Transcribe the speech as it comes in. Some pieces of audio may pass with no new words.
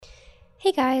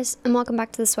Hey guys, and welcome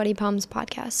back to the Sweaty Palms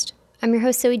podcast. I'm your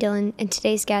host Zoe Dillon, and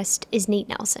today's guest is Nate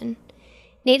Nelson.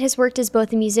 Nate has worked as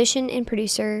both a musician and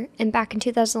producer, and back in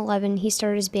 2011 he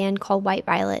started his band called White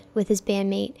Violet with his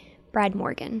bandmate Brad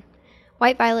Morgan.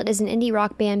 White Violet is an indie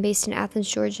rock band based in Athens,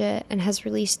 Georgia, and has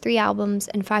released 3 albums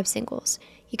and 5 singles.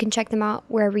 You can check them out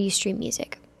wherever you stream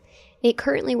music. Nate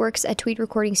currently works at Tweed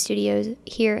Recording Studios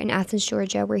here in Athens,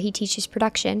 Georgia, where he teaches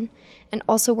production, and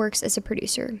also works as a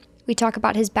producer. We talk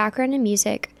about his background in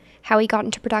music, how he got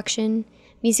into production,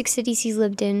 music cities he's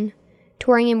lived in,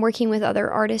 touring and working with other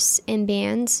artists and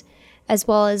bands, as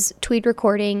well as Tweed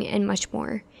Recording and much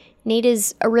more. Nate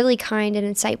is a really kind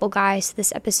and insightful guy, so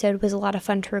this episode was a lot of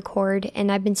fun to record,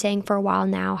 and I've been saying for a while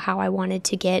now how I wanted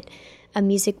to get a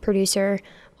music producer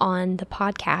on the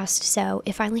podcast, so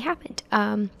it finally happened.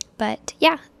 But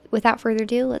yeah, without further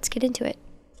ado, let's get into it.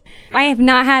 I have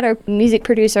not had a music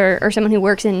producer or someone who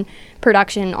works in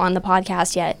production on the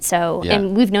podcast yet, so, Yeah.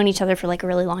 And we've known each other for like a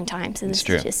really long time, so this It's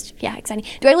true. is just, exciting.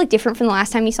 Do I look different from the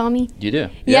last time you saw me? You do.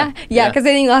 Yeah, because I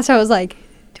think last time I was like,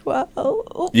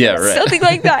 12, Yeah, right. something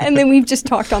like that, and then we've just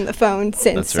talked on the phone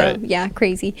since, That's right. so yeah,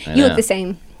 crazy. I You look know. the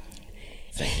same.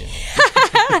 Thank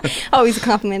you. Always a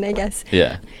compliment, I guess.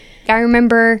 Yeah. I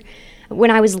remember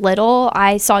when I was little,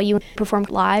 I saw you perform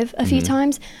live a Mm-hmm. few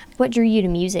times. What drew you to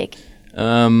music?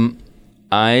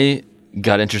 I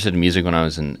got interested in music when I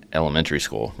was in elementary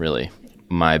school, really.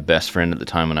 My best friend at the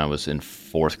time when I was in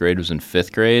 4th grade was in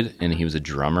 5th grade, and he was a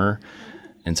drummer.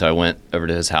 And so I went over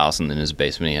to his house, and in his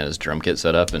basement he had his drum kit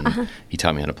set up, and he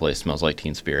taught me how to play Smells Like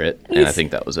Teen Spirit, and I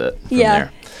think that was it from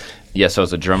there. Yeah, so I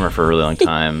was a drummer for a really long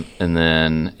time, and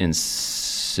then in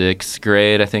 6th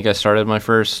grade, I think I started my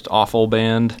first awful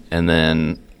band, and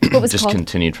then What was it just called?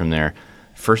 continued from there.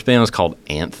 First band was called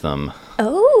Anthem.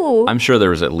 Oh. I'm sure there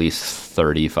was at least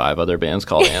 35 other bands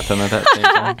called Anthem at that same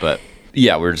time, but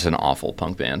yeah, we were just an awful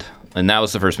punk band. And that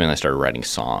was the first band I started writing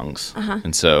songs.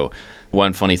 And so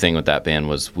one funny thing with that band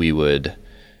was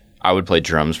I would play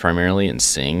drums primarily and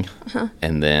sing.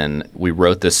 And then we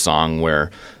wrote this song where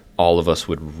all of us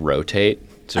would rotate.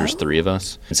 So there's 3 of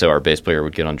us. And so our bass player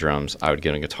would get on drums, I would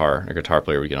get on guitar, our guitar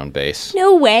player would get on bass.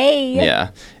 No way.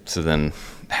 Yeah. So then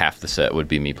half the set would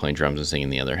be me playing drums and singing,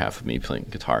 the other half of me playing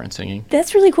guitar and singing.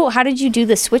 That's really cool. How did you do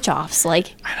the switch offs?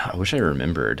 Like, I wish I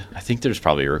remembered. I think there's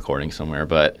probably a recording somewhere,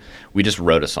 but we just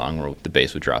wrote a song where the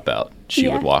bass would drop out. She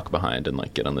Yeah. would walk behind and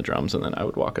like get on the drums, and then I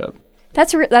would walk up.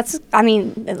 I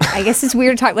mean, I guess it's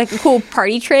weird to talk like a cool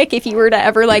party trick. If you were to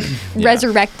ever like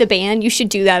resurrect the band, you should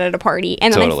do that at a party.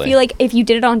 And then I Totally. feel like if you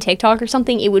did it on TikTok or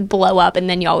something, it would blow up, and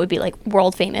then y'all would be like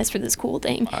world famous for this cool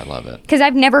thing. I love it. Because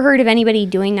I've never heard of anybody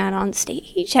doing that on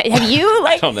stage. Have you?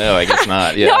 Like, I don't know. I guess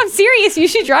not. Yeah. No, I'm serious. You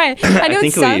should try it. I know I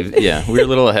think we were a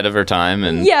little ahead of our time,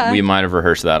 and Yeah. we might have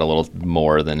rehearsed that a little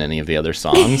more than any of the other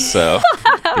songs. So,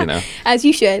 as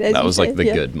you should. that was like the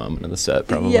good moment of the set,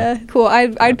 probably. Yeah, cool.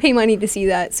 I'd pay money to see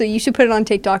that. So you should put it on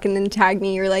TikTok and then tag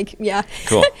me, or like,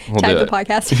 Cool. We'll tag do the it.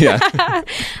 podcast. Yeah.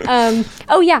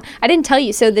 Oh yeah, I didn't tell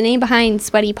you. So the name behind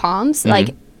Sweaty Palms,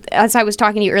 like as I was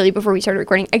talking to you early before we started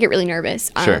recording, I get really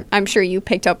nervous. Sure. I'm sure you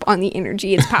picked up on the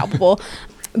energy; it's palpable.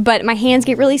 But my hands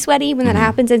get really sweaty when that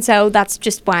happens, and so that's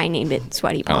just why I named it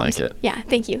Sweaty Palms. like it. Yeah,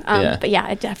 thank you. Yeah. But yeah,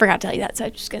 I forgot to tell you that, so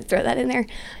I'm just gonna throw that in there.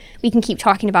 We can keep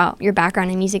talking about your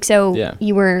background in music. So Yeah.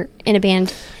 you were in a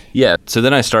band. Yeah. So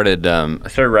then I started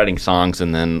writing songs,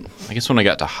 and then I guess when I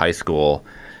got to high school,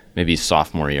 maybe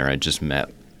sophomore year, I just met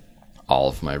all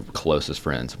of my closest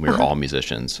friends. We were all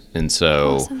musicians. And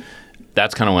so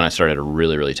that's kind of when I started to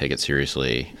really, really take it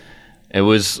seriously. It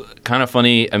was kind of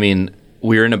funny. I mean,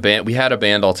 we were in a band. We had a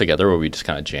band all together where we just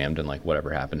kind of jammed and like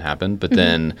whatever happened. But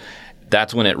then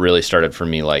that's when it really started for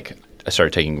me. Like I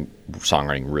started taking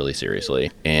songwriting really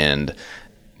seriously. And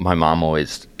my mom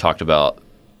always talked about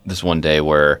this one day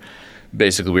where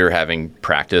basically we were having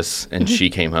practice, and she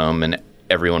came home, and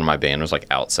everyone in my band was like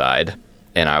outside,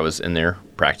 and I was in there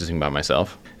practicing by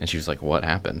myself. And she was like, "What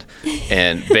happened?"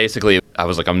 And basically I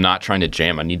was like, "I'm not trying to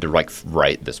jam. I need to like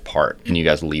write this part. Can you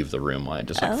guys leave the room while I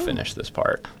just like finish this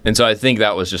part?" And so I think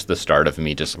that was just the start of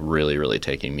me just really, really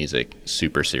taking music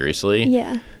super seriously.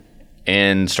 Yeah.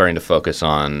 And starting to focus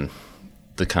on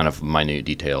the kind of minute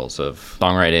details of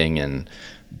songwriting and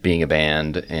being a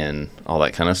band and all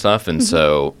that kind of stuff. And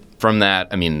so from that,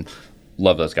 I mean,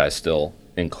 love those guys, still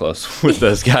in close with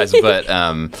those guys. But,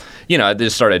 I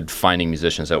just started finding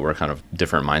musicians that were kind of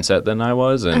different mindset than I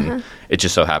was. And it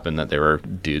just so happened that there were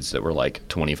dudes that were like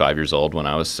 25 years old when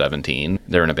I was 17.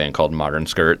 They're in a band called Modern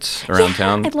Skirts around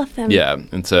town. I love them. Yeah.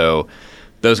 And so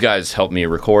those guys helped me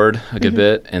record a good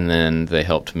bit. And then they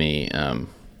helped me,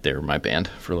 they were my band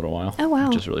for a little while. Oh, wow.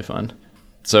 Which is really fun.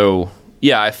 So,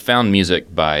 yeah, I found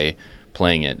music by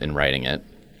playing it and writing it.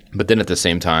 But then at the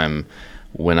same time,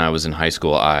 when I was in high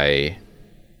school, I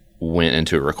went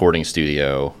into a recording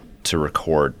studio to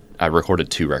record. I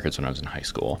recorded 2 records when I was in high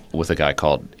school with a guy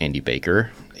called Andy Baker.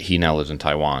 He now lives in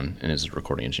Taiwan and is a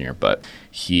recording engineer, but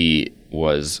he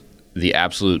was the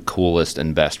absolute coolest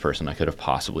and best person I could have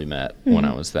possibly met when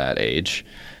I was that age.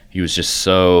 He was just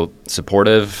so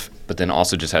supportive, but then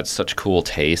also just had such cool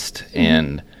taste,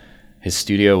 and his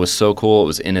studio was so cool. It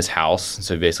was in his house,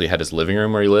 so he basically had his living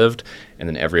room where he lived, and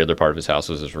then every other part of his house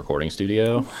was his recording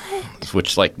studio. What?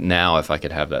 Which, like, now if I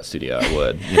could have that studio, I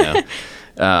would, you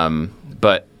know.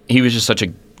 But he was just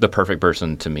the perfect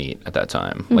person to meet at that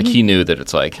time. Like, he knew that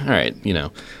it's like, all right, you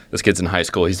know, this kid's in high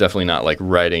school. He's definitely not like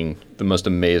writing the most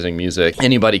amazing music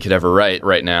anybody could ever write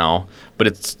right now, but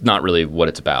it's not really what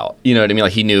it's about. You know what I mean?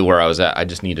 Like, he knew where I was at. I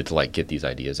just needed to like get these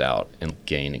ideas out and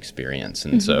gain experience.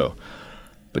 And so,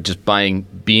 but just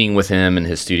being with him in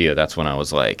his studio, that's when I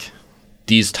was like,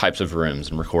 these types of rooms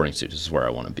and recording studios is where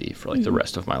I want to be for like the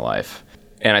rest of my life.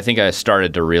 And I think I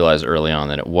started to realize early on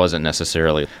that it wasn't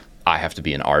necessarily I have to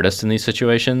be an artist in these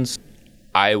situations.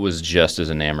 I was just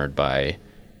as enamored by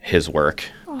his work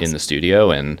in the studio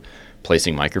and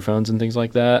placing microphones and things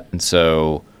like that. And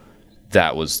so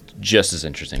that was just as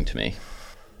interesting to me.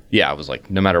 Yeah, I was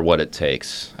like, no matter what it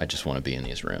takes, I just want to be in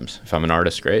these rooms. If I'm an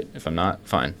artist, great. If I'm not,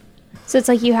 fine. So it's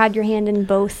like you had your hand in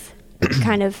both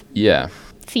kind of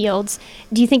fields.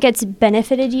 Do you think it's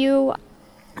benefited you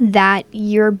that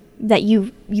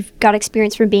you've got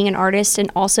experience from being an artist and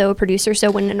also a producer?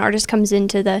 So when an artist comes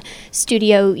into the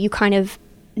studio, you kind of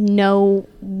know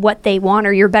what they want,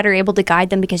 or you're better able to guide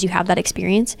them because you have that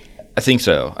experience? I think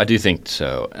so. I do think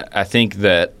so. I think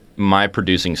that my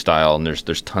producing style, and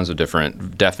there's tons of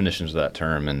different definitions of that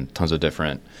term and tons of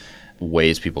different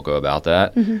ways people go about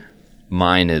that.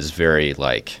 Mine is very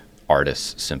like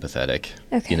artist sympathetic,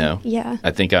 you know? Yeah.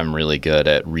 I think I'm really good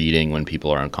at reading when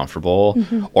people are uncomfortable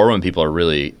or when people are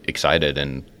really excited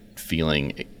and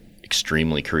feeling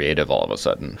extremely creative all of a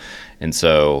sudden. And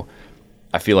so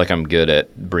I feel like I'm good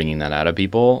at bringing that out of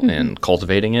people and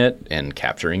cultivating it and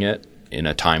capturing it in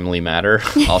a timely manner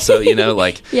also, you know,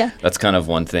 like that's kind of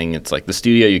one thing. It's like the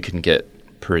studio, you can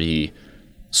get pretty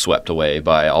swept away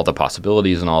by all the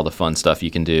possibilities and all the fun stuff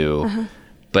you can do.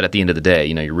 But at the end of the day,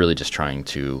 you know, you're really just trying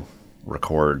to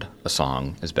record a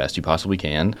song as best you possibly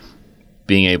can.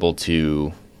 Being able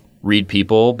to read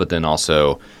people, but then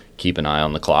also keep an eye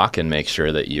on the clock and make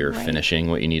sure that you're finishing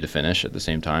what you need to finish at the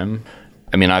same time.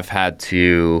 I mean, I've had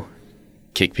to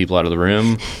kick people out of the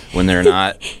room when they're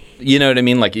not, you know what I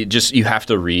mean? Like, you have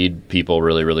to read people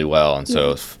really, really well. And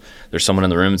so if there's someone in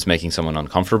the room that's making someone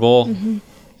uncomfortable,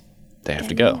 they have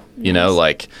to go. You know,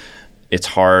 like, it's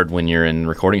hard when you're in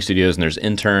recording studios and there's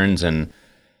interns, and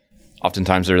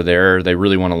oftentimes they're there, they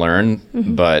really want to learn,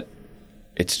 but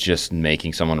it's just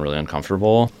making someone really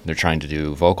uncomfortable. They're trying to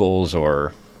do vocals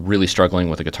or really struggling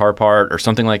with a guitar part or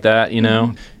something like that, you know?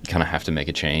 You kind of have to make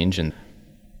a change. And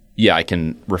yeah, I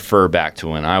can refer back to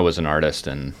when I was an artist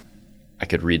and I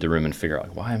could read the room and figure out,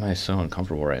 like, why am I so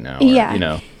uncomfortable right now? Or, you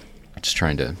know, just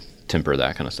trying to temper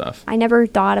that kind of stuff. I never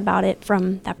thought about it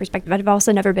from that perspective. I've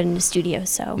also never been in a studio,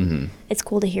 so it's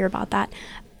cool to hear about that.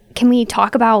 Can we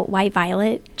talk about White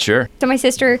Violet? Sure. So my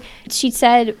sister, she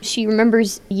said she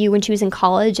remembers you when she was in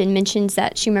college and mentions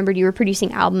that she remembered you were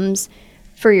producing albums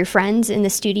for your friends in the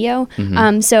studio.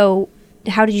 So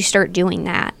how did you start doing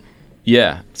that?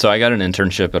 Yeah. So I got an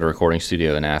internship at a recording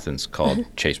studio in Athens called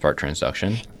Chase Park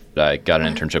Transduction. I got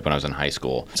an internship when I was in high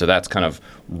school. So that's kind of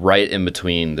right in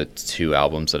between the 2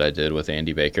 albums that I did with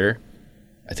Andy Baker.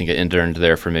 I think I interned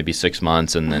there for maybe 6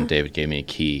 months, and then David gave me a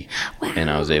key. And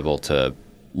I was able to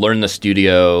learn the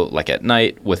studio like at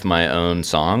night with my own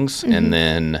songs. And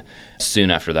then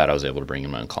soon after that, I was able to bring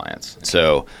in my own clients.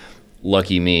 So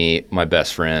lucky me, my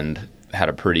best friend had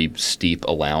a pretty steep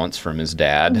allowance from his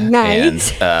dad and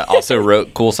also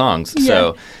wrote cool songs.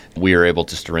 So we were able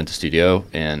just to rent the studio,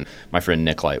 and my friend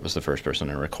Nick Light was the first person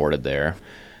I recorded there.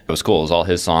 It was cool. It was all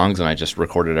his songs, and I just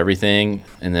recorded everything.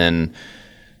 And then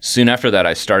soon after that,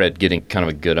 I started getting kind of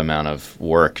a good amount of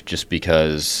work, just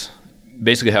because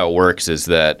basically how it works is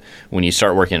that when you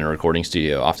start working in a recording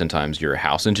studio, oftentimes you're a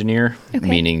house engineer,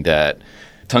 meaning that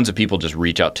tons of people just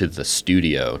reach out to the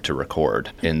studio to record,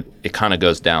 and it kind of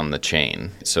goes down the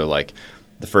chain. So like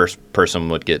the first person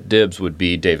would get dibs would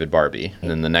be David Barbie, and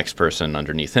then the next person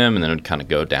underneath him, and then it would kind of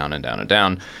go down and down and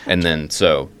down. And then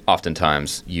so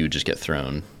oftentimes you just get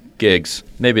thrown gigs,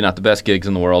 maybe not the best gigs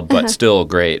in the world, but still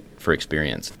great for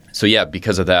experience. So yeah,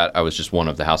 because of that, I was just one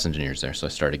of the house engineers there. So I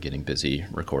started getting busy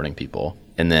recording people.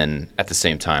 And then at the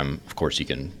same time, of course, you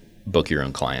can book your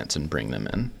own clients and bring them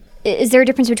in. Is there a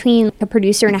difference between a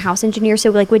producer and a house engineer? So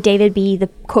like would David be the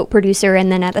quote producer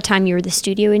and then at the time you were the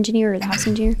studio engineer or the house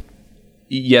engineer?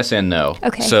 Yes and no.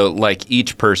 Okay. So like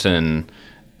each person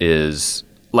is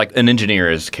like an engineer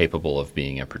is capable of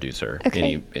being a producer.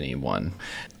 Okay. Anyone.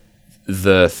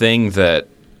 The thing that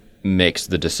makes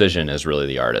the decision is really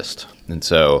the artist. And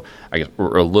so I guess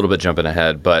we're a little bit jumping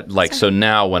ahead, but like so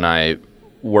now when I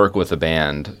work with a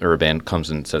band or a band comes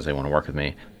and says they want to work with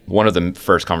me, one of the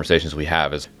first conversations we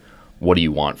have is, what do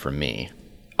you want from me?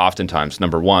 Oftentimes,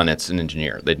 number one, it's an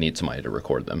engineer. They'd need somebody to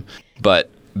record them. But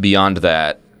beyond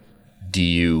that, do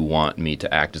you want me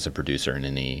to act as a producer in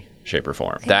any shape or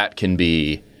form? Okay. That can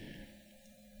be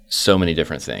so many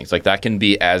different things. Like that can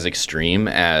be as extreme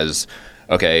as,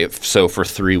 okay, so for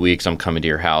 3 weeks I'm coming to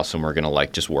your house and we're going to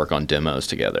like just work on demos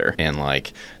together. And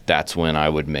like that's when I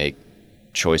would make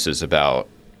choices about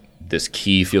this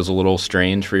key feels a little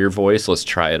strange for your voice. Let's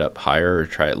try it up higher or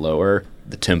try it lower.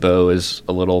 The tempo is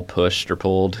a little pushed or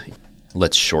pulled.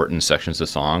 Let's shorten sections of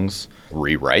songs,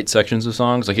 rewrite sections of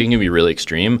songs. Like it can be really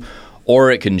extreme,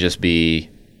 or it can just be,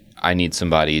 I need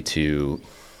somebody to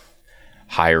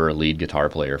hire a lead guitar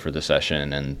player for the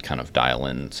session and kind of dial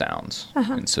in sounds.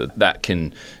 And so that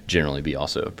can generally be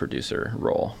also a producer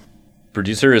role.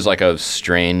 Producer is like a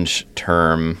strange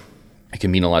term. It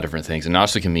can mean a lot of different things, and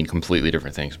also can mean completely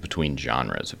different things between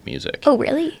genres of music. Oh,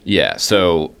 really? Yeah.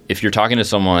 So if you're talking to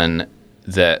someone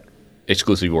that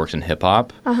exclusively works in hip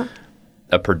hop,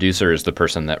 a producer is the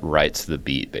person that writes the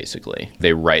beat, basically.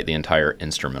 They write the entire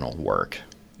instrumental work.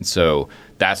 So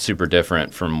that's super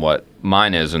different from what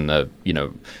mine is in the,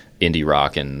 indie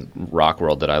rock and rock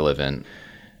world that I live in.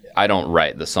 I don't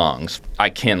write the songs. I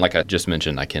can, like I just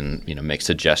mentioned, I can, make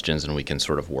suggestions and we can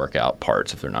sort of work out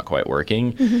parts if they're not quite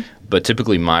working. But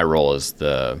typically my role is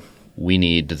we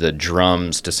need the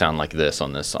drums to sound like this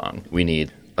on this song. We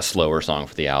need a slower song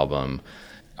for the album.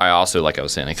 I also, like I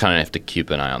was saying, I kind of have to keep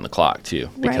an eye on the clock too,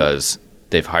 because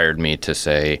they've hired me to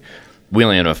say, we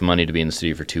only have enough money to be in the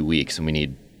studio for 2 weeks and we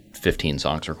need 15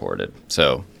 songs recorded.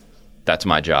 So that's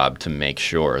my job to make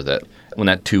sure that when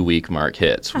that 2-week mark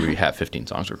hits, we have 15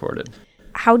 songs recorded.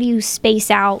 How do you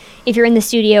space out if you're in the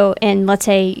studio and let's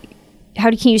say,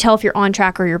 can you tell if you're on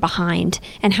track or you're behind,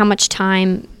 and how much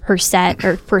time per set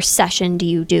or per session do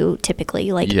you do typically?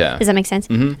 Does that make sense?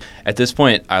 At this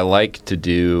point, I like to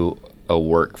do a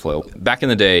workflow. Back in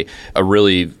the day,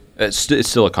 it's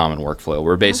still a common workflow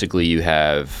where basically you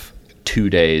have 2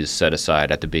 days set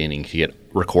aside at the beginning to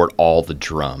record all the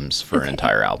drums for an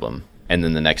entire album. And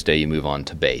then the next day you move on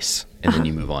to bass, and then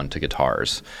you move on to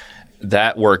guitars.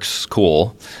 That works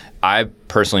cool. I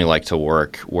personally like to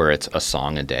work where it's a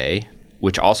song a day,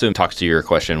 which also talks to your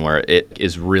question where it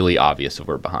is really obvious if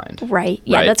we're behind. Right.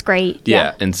 Yeah, that's great.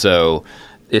 Yeah. And so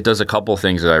it does a couple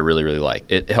things that I really, really like.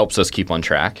 It helps us keep on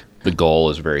track. The goal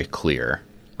is very clear.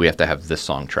 We have to have this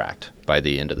song tracked by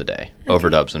the end of the day.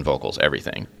 Overdubs and vocals,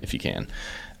 everything, if you can.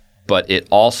 But it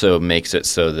also makes it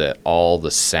so that all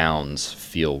the sounds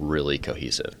feel really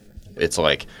cohesive. It's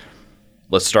like,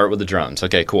 let's start with the drums.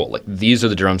 Okay, cool. Like these are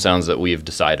the drum sounds that we've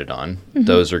decided on.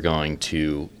 Those are going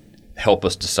to help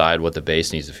us decide what the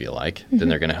bass needs to feel like. Then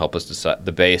they're going to help us decide,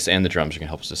 the bass and the drums are going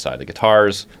to help us decide the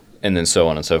guitars, and then so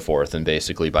on and so forth. And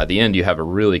basically by the end, you have a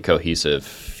really cohesive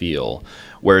feel.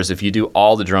 Whereas if you do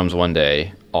all the drums one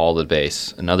day, all the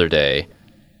bass another day,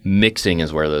 mixing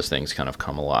is where those things kind of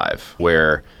come alive,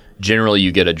 where generally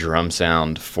you get a drum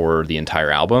sound for the entire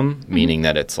album, meaning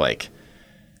that it's like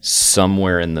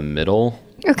somewhere in the middle.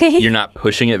 Okay. You're not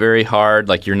pushing it very hard.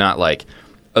 Like you're not like,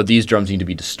 oh, these drums need to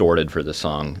be distorted for the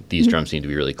song. These drums need to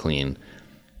be really clean.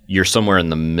 You're somewhere in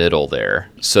the middle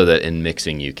there so that in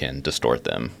mixing you can distort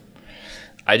them.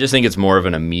 I just think it's more of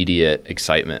an immediate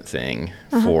excitement thing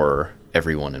for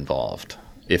everyone involved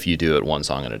if you do it one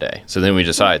song in a day. So then we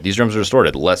decide, these drums are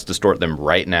distorted. Let's distort them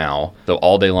right now. So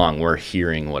all day long, we're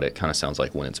hearing what it kind of sounds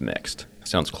like when it's mixed. It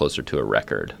sounds closer to a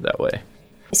record that way.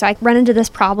 So I run into this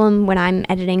problem when I'm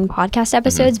editing podcast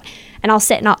episodes, and I'll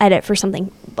sit and I'll edit for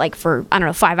something like for,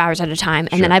 5 hours at a time.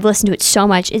 And then I've listened to it so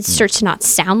much, it starts to not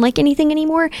sound like anything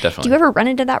anymore. Definitely. Do you ever run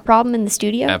into that problem in the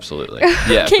studio? Absolutely.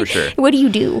 Yeah, for sure. What do you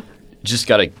do? Just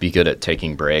got to be good at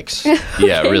taking breaks.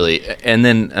 Yeah, really. And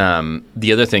then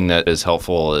the other thing that is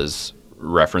helpful is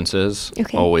references.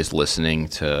 Okay. Always listening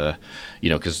to,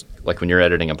 because like when you're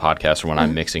editing a podcast or when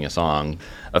I'm mixing a song,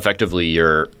 effectively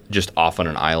you're just off on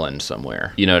an island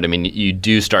somewhere. You know what I mean? You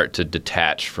do start to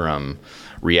detach from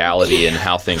reality and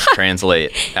how things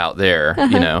translate out there,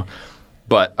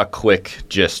 But a quick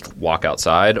just walk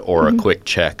outside or a quick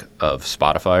check of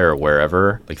Spotify or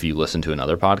wherever, like if you listen to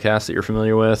another podcast that you're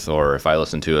familiar with, or if I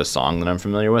listen to a song that I'm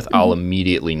familiar with, I'll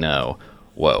immediately know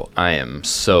whoa, I am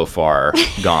so far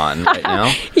gone right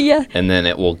now. Yeah. And then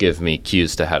it will give me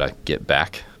cues to how to get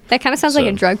back. That kind of sounds like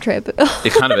a drug trip.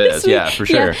 It kind of is, yeah, for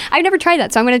sure. Yeah. I've never tried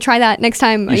that, so I'm going to try that next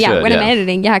time. You should, when I'm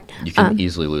editing. Yeah. You can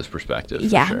easily lose perspective.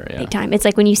 Yeah, for sure, big time. It's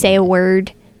like when you say a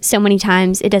word so many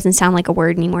times, it doesn't sound like a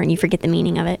word anymore, and you forget the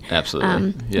meaning of it.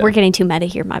 Absolutely. We're getting too meta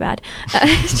here. My bad.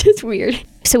 It's just weird.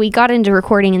 So we got into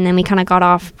recording, and then we kind of got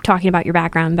off talking about your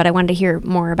background, but I wanted to hear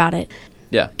more about it.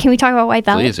 Yeah. Can we talk about White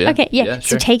Violet? Please, yeah. Okay, yeah. Yeah, So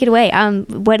sure. take it away.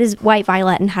 What is White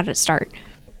Violet, and how did it start?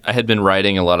 I had been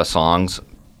writing a lot of songs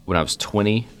when I was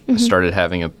 20. I started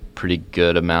having a pretty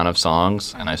good amount of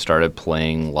songs, and I started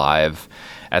playing live.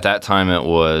 At that time, it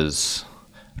was,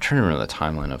 I'm trying to remember the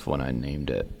timeline of when I named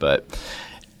it, but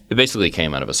it basically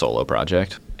came out of a solo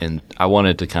project, and I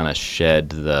wanted to kind of shed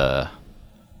the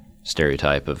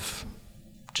stereotype of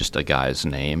just a guy's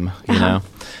name, you know?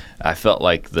 I felt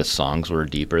like the songs were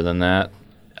deeper than that.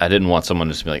 I didn't want someone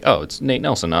to just be like, oh, it's Nate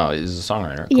Nelson. Oh, he's a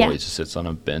songwriter. Cool. Yeah. He just sits on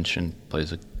a bench and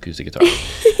plays acoustic guitar.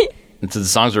 And so the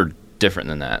songs were different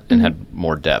than that and had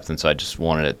more depth. And so I just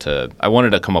wanted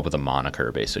to come up with a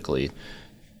moniker basically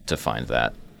to find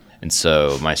that. And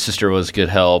so my sister was good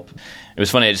help. It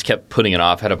was funny. I just kept putting it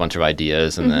off, had a bunch of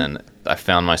ideas. And then I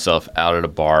found myself out at a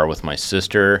bar with my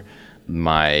sister,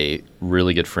 my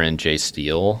really good friend, Jay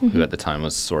Steele, who at the time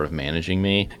was sort of managing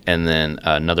me, and then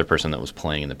another person that was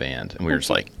playing in the band. And we were just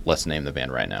like, let's name the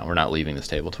band right now. We're not leaving this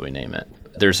table till we name it.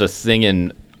 There's a thing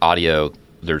in audio.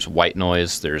 There's white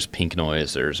noise, there's pink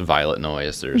noise, there's violet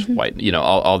noise, there's white,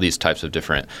 all these types of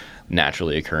different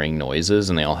naturally occurring noises,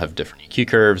 and they all have different EQ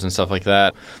curves and stuff like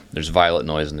that. There's violet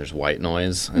noise and there's white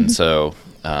noise. And so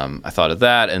I thought of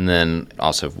that, and then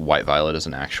also white violet is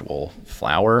an actual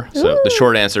flower. So the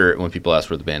short answer when people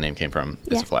ask where the band name came from,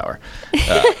 it's a flower.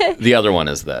 The other one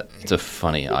is that it's a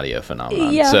funny audio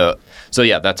phenomenon. Yeah. So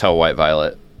yeah, that's how White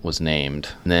Violet was named.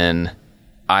 And then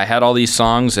I had all these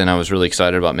songs, and I was really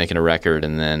excited about making a record,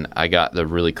 and then I got the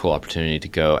really cool opportunity to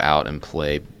go out and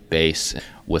play bass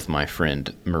with my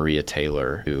friend Maria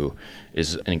Taylor, who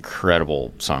is an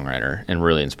incredible songwriter and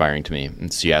really inspiring to me.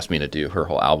 And she asked me to do her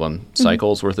whole album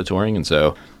cycle's worth of touring, and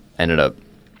so I ended up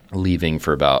leaving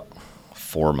for about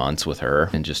 4 months with her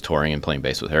and just touring and playing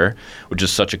bass with her, which is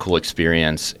such a cool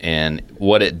experience. And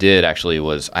what it did actually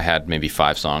was I had maybe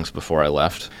 5 songs before I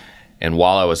left. And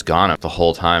while I was gone, the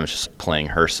whole time just playing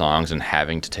her songs and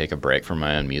having to take a break from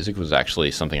my own music was actually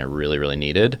something I really, really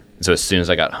needed. So as soon as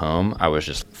I got home, I was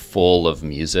just full of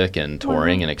music and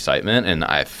touring and excitement. And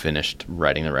I finished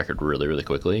writing the record really, really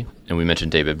quickly. And we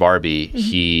mentioned David Barbie.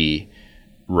 He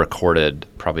recorded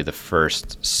probably the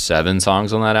first 7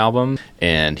 songs on that album,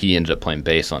 and he ended up playing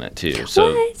bass on it too.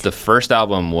 So the first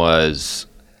album was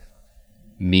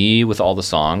me with all the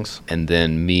songs, and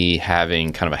then me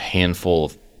having kind of a handful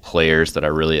of players that I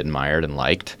really admired and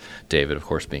liked, David, of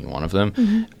course, being one of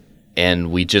them.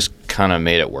 And we just kind of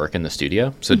made it work in the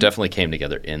studio. So it definitely came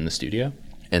together in the studio.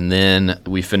 And then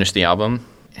we finished the album,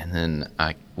 and then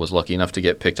I was lucky enough to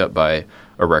get picked up by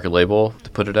a record label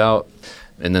to put it out.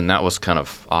 And then that was kind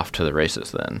of off to the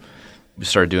races then. We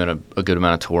started doing a good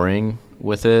amount of touring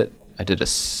with it. I did a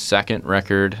second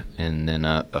record and then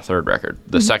a third record.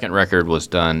 The second record was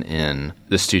done in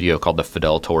the studio called the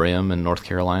Fidelatorium in North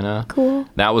Carolina. Cool.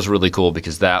 That was really cool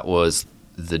because that was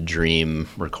the dream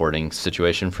recording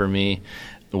situation for me,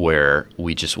 where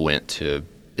we just went to,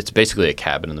 it's basically a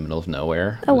cabin in the middle of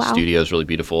nowhere. Oh, the wow. studio is really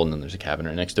beautiful, and then there's a cabin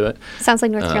right next to it. Sounds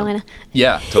like North Carolina.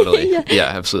 Yeah, totally. Yeah,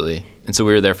 absolutely. And so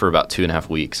we were there for about 2.5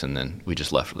 weeks, and then we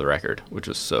just left for the record, which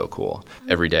was so cool.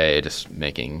 Every day just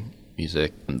making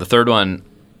music. The third one,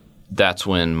 that's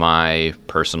when my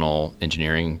personal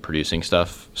engineering producing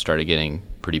stuff started getting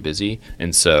pretty busy.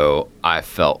 And so I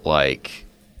felt like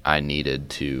I needed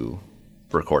to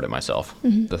record it myself,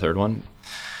 the third one.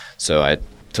 So I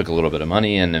took a little bit of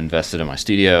money and invested in my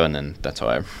studio, and then that's how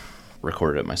I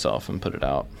recorded it myself and put it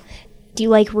out. Do you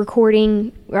like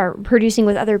recording or producing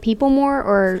with other people more,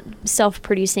 or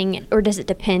self-producing, or does it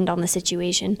depend on the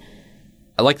situation?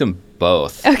 I like them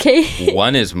both. Okay.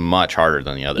 One is much harder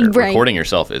than the other. Right. Recording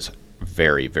yourself is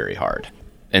very, very hard.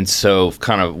 And so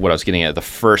kind of what I was getting at, the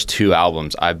first 2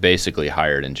 albums, I basically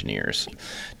hired engineers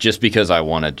just because I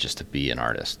wanted just to be an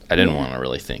artist. I didn't want to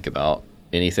really think about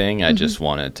anything. I just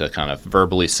wanted to kind of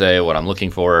verbally say what I'm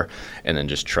looking for and then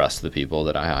just trust the people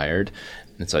that I hired.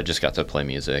 And so I just got to play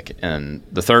music. And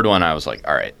the third one, I was like,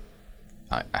 all right,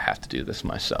 I have to do this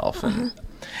myself. And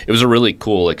it was a really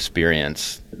cool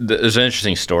experience. There's an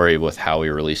interesting story with how we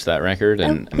released that record.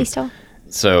 And please tell.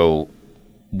 So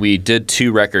we did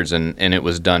 2 records, and it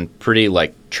was done pretty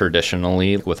like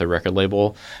traditionally with a record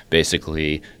label.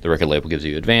 Basically, the record label gives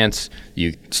you advance,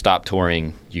 you stop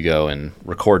touring, you go and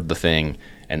record the thing,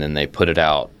 and then they put it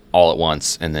out all at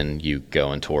once, and then you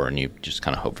go and tour, and you just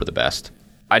kind of hope for the best.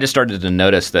 I just started to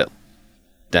notice that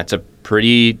that's a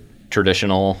pretty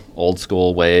traditional, old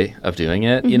school way of doing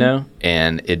it, you know,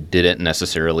 and it didn't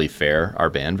necessarily fare our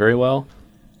band very well.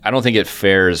 I don't think it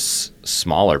fares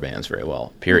smaller bands very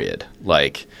well, period.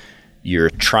 Like,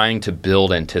 you're trying to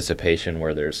build anticipation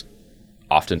where there's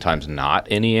oftentimes not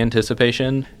any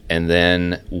anticipation. And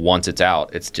then once it's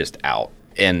out, it's just out.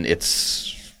 And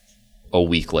it's a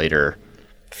week later,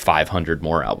 500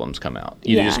 more albums come out.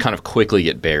 You just kind of quickly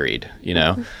get buried, you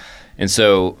know? And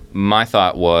so my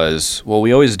thought was, well,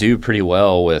 we always do pretty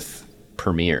well with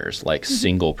premieres, like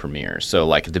single premieres. So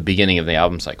like at the beginning of the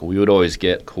album cycle, we would always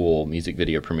get cool music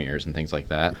video premieres and things like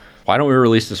that. Why don't we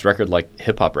release this record like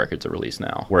hip hop records are released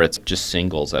now, where it's just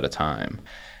singles at a time?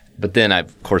 But then I,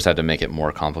 of course, had to make it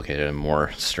more complicated and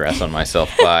more stress on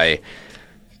myself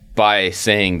by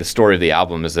saying the story of the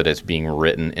album is that it's being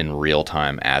written in real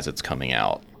time as it's coming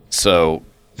out. So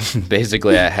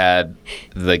basically I had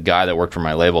the guy that worked for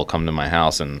my label come to my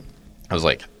house, and I was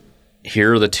like,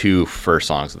 here are the 2 first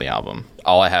songs of the album.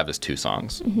 All I have is 2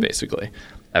 songs, basically.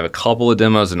 I have a couple of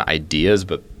demos and ideas,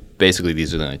 but basically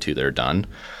these are the only 2 that are done.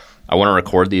 I want to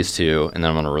record these 2, and then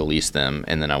I'm going to release them,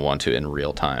 and then I want to, in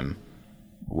real time,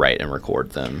 write and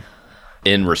record them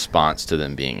in response to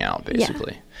them being out,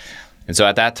 basically. Yeah. And so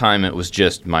at that time, it was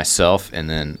just myself and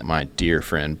then my dear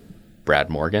friend, Brad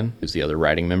Morgan, who's the other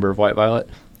writing member of White Violet.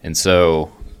 And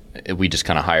so we just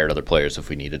kind of hired other players if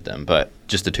we needed them, but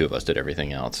just the 2 of us did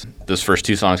everything else. Those first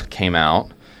 2 songs came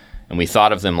out, and we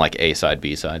thought of them like A-side,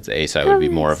 B-sides. The A-side would be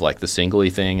more of like the singly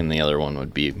thing, and the other one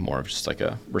would be more of just like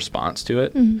a response to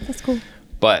it. That's cool.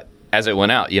 But as it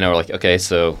went out, you know, we're like, okay,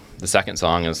 so the second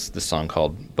song is this song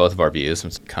called Both of Our Views.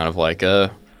 It's kind of like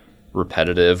a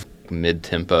repetitive,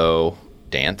 mid-tempo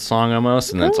dance song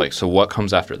almost, and then it's like, so what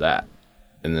comes after that?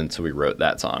 And then so we wrote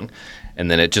that song,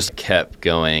 and then it just kept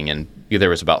going, and there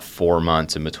was about 4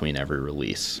 months in between every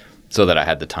release so that I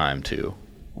had the time to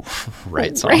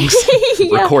write songs,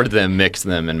 record them, mix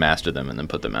them, and master them, and then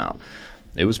put them out.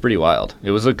 It was pretty wild.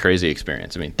 It was a crazy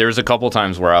experience. I mean, there was a couple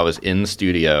times where I was in the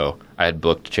studio. I had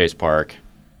booked Chase Park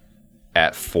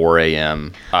at 4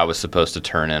 a.m. I was supposed to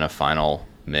turn in a final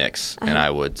mix, and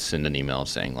I would send an email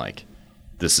saying, like,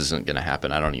 this isn't going to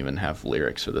happen. I don't even have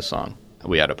lyrics for this song.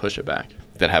 We had to push it back.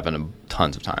 That happened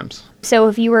tons of times. So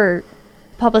if you were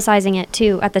publicizing it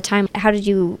too at the time, how did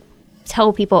you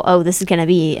tell people, oh, this is going to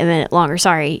be a minute longer,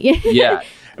 sorry? Yeah,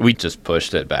 we just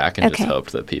pushed it back and just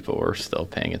hoped that people were still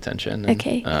paying attention.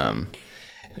 And,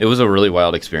 it was a really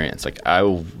wild experience. Like,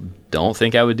 I don't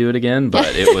think I would do it again,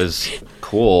 but it was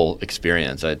cool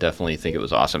experience. I definitely think it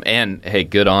was awesome. And hey,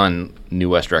 good on New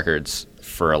West Records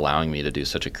for allowing me to do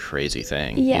such a crazy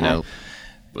thing. Yeah. You know,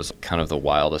 it was kind of the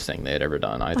wildest thing they had ever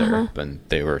done either, but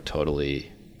they were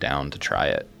totally down to try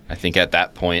it. I think at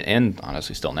that point, and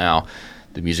honestly still now,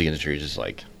 the music industry is just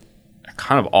like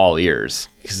kind of all ears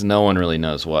because no one really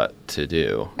knows what to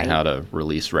do and how to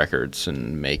release records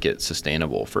and make it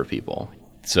sustainable for people.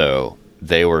 So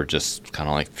they were just kind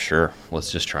of like, sure,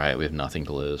 let's just try it. We have nothing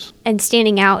to lose. And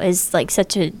standing out is like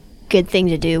such a good thing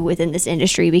to do within this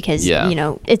industry because, you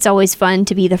know, it's always fun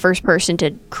to be the first person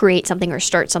to create something or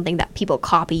start something that people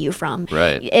copy you from.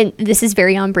 Right. And this is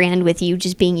very on brand with you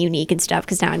just being unique and stuff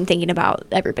because now I'm thinking about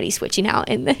everybody switching out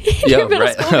in the middle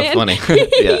school band. Funny.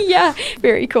 Yeah,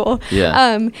 very cool.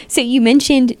 Yeah. So you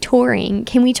mentioned touring.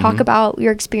 Can we talk about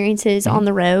your experiences on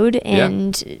the road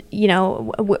and, you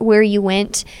know, where you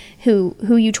went, who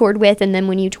you toured with, and then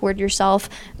when you toured yourself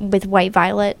with White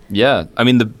Violet? Yeah. I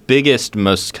mean, the biggest,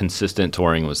 most consistent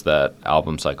touring was that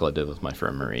album cycle I did with my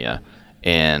friend Maria.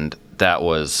 And that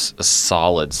was a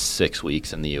solid 6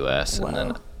 weeks in the U.S. and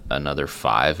then another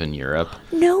 5 in Europe.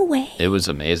 No way. It was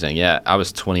amazing. Yeah. I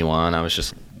was 21. I was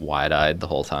just wide-eyed the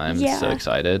whole time. Yeah. So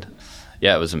excited.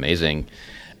 Yeah, it was amazing.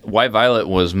 White Violet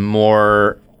was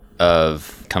more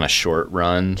of kind of short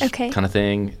run kind of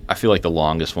thing. I feel like the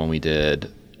longest one we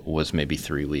did was maybe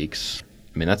 3 weeks.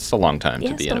 I mean, that's a long time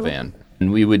to be in a band.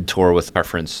 And we would tour with our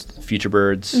friends Future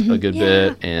Birds a good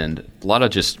bit, and a lot of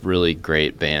just really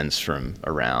great bands from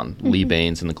around. Lee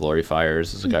Baines and the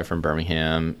Gloryfires is a guy from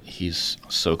Birmingham. He's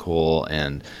so cool.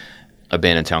 And a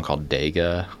band in town called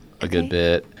Dega a good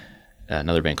bit.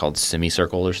 Another band called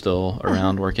Semicircle are still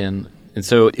around working. And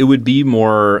so it would be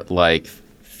more like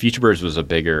Future Birds was a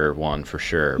bigger one for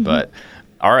sure, but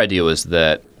our idea was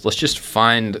that let's just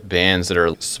find bands that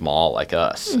are small like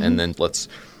us, and then let's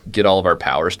get all of our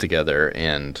powers together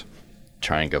and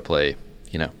try and go play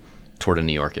tour to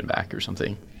New York and back or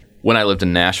something. When I lived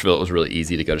in Nashville, it was really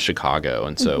easy to go to Chicago.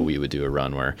 And so we would do a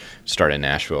run where start in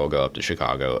Nashville, go up to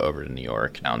Chicago, over to New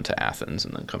York, down to Athens,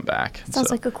 and then come back. Sounds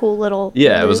like a cool little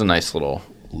Yeah, loop. It was a nice little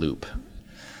loop.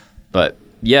 But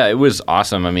yeah, it was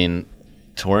awesome. I mean,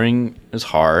 touring is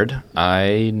hard.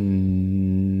 I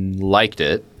liked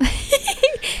it.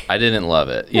 I didn't love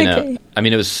it. Okay. I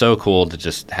mean, it was so cool to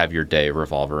just have your day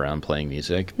revolve around playing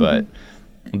music. But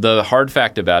the hard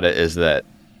fact about it is that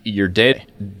your day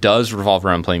does revolve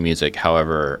around playing music.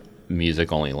 However,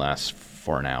 music only lasts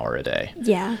for an hour a day.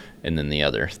 Yeah. And then the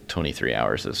other 23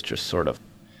 hours is just sort of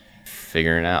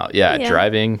figuring out. Yeah,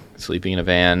 driving, sleeping in a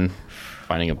van,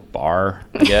 finding a bar,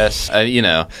 I guess.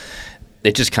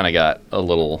 It just kind of got a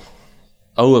little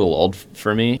old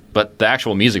for me. But the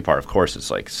actual music part, of course,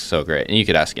 is like so great. And you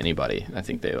could ask anybody. I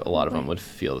think a lot of them would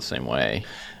feel the same way.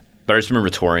 But I just remember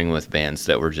touring with bands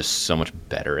that were just so much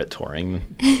better at touring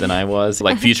than I was.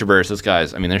 Like Future Birds, those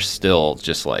guys, I mean, they're still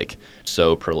just like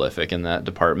so prolific in that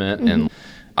department. And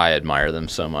I admire them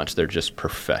so much. They're just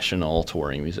professional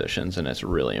touring musicians, and it's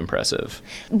really impressive.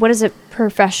 What does a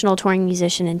professional touring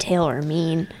musician entail or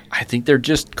mean? I think they're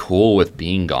just cool with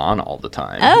being gone all the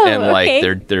time. Oh, and okay.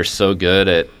 like they're so good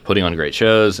at putting on great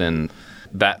shows, and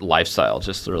that lifestyle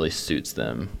just really suits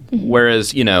them.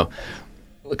 Whereas,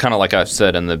 kind of like I've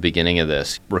said in the beginning of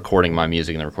this, recording my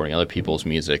music and then recording other people's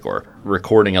music, or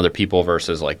recording other people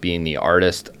versus like being the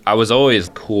artist, I was always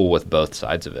cool with both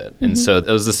sides of it. And so it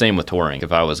was the same with touring.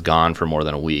 If I was gone for more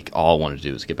than a week, all I wanted to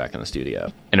do was get back in the studio.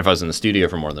 And if I was in the studio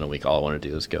for more than a week, all I wanted to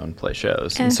do was go and play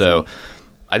shows. Okay. And so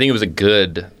I think it was a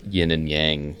good yin and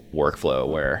yang workflow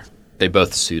where they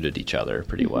both suited each other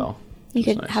pretty well. You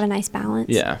could have a nice balance.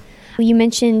 Yeah. You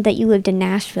mentioned that you lived in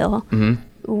Nashville.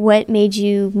 What made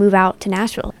you move out to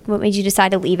Nashville? What made you decide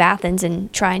to leave Athens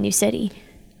and try a new city?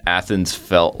 Athens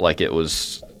felt like it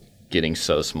was getting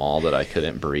so small that I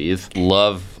couldn't breathe.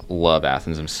 Love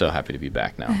Athens. I'm so happy to be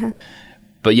back now.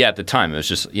 But yeah, at the time, it was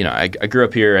just, I grew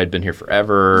up here. I'd been here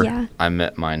forever. Yeah. I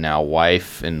met my now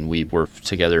wife, and we were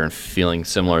together and feeling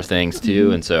similar things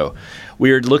too. And so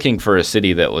we were looking for a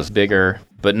city that was bigger,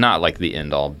 but not like the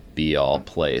end-all, be-all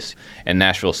place. And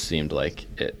Nashville seemed like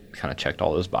it kind of checked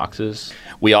all those boxes.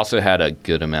 We also had a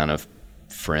good amount of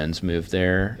friends move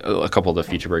there. A couple of the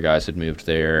Future Bird guys had moved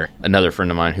there. Another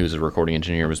friend of mine who's a recording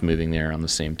engineer was moving there on the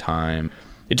same time.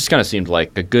 It just kind of seemed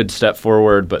like a good step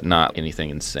forward, but not anything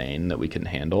insane that we couldn't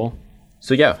handle.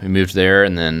 So yeah, we moved there,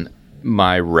 and then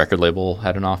my record label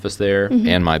had an office there,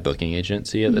 and my booking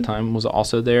agency at the time was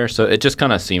also there. So it just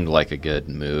kind of seemed like a good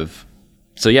move.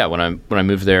 So yeah, when I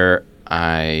moved there,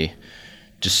 I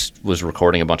just was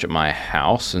recording a bunch at my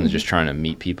house and just trying to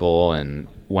meet people. And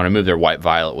when I moved there, White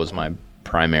Violet was my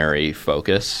primary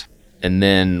focus. And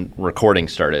then recording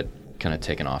started kind of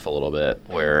taking off a little bit,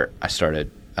 where I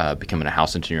started becoming a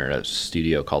house engineer at a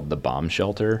studio called The Bomb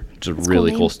Shelter. It's a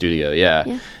really cool studio.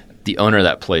 Yeah. The owner of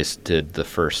that place did the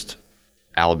first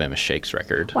Alabama Shakes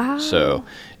record. Wow. So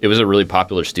it was a really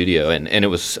popular studio, and it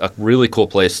was a really cool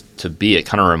place to be. It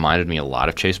kind of reminded me a lot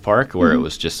of Chase Park, where it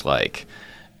was just like,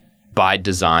 by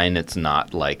design, it's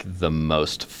not like the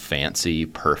most fancy,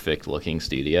 perfect looking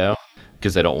studio,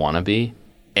 because they don't want to be.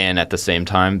 And at the same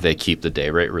time, they keep the day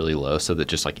rate really low so that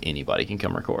just like anybody can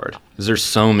come record. Because there's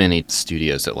so many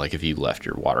studios that like if you left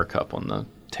your water cup on the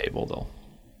table, they'll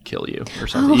kill you or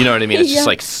something. You know what I mean? It's just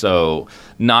like so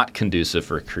not conducive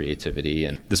for creativity.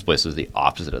 And this place was the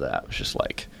opposite of that. It was just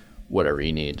like, whatever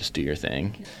you need, just do your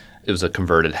thing. It was a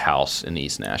converted house in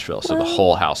East Nashville. So the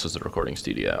whole house was a recording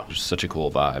studio. It was such a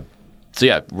cool vibe. So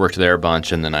yeah, worked there a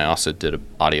bunch. And then I also did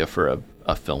audio for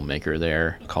a filmmaker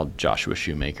there called Joshua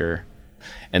Shoemaker.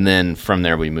 And then from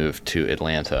there we moved to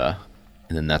Atlanta.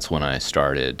 And then that's when I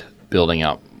started building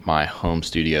out my home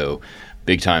studio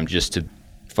big time, just to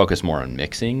focus more on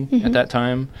mixing at that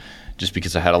time, just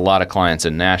because I had a lot of clients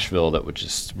in Nashville that would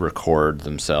just record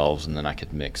themselves, and then I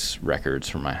could mix records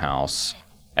from my house.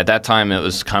 At that time, it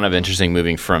was kind of interesting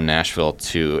moving from Nashville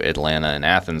to Atlanta and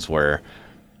Athens, where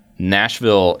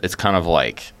Nashville, it's kind of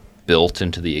like built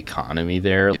into the economy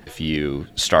there. If you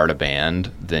start a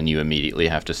band, then you immediately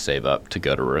have to save up to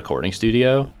go to a recording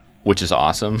studio, which is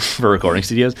awesome for recording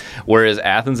studios. Whereas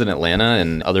Athens and Atlanta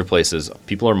and other places,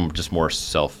 people are just more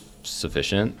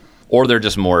self-sufficient, or they're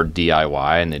just more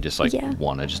DIY and they just like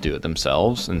want to just do it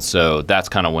themselves. And so that's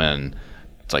kind of when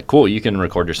it's like, cool, you can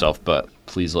record yourself, but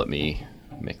please let me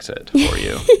mix it for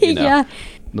you. Let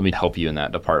me help you in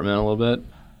that department a little bit.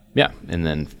 Yeah, and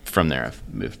then from there, I've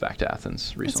moved back to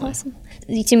Athens recently. That's awesome.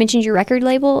 You mentioned your record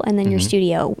label and then your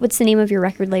studio. What's the name of your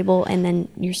record label and then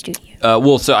your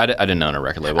studio? So I didn't own a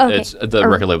record label. Okay. It's the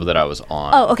record label that I was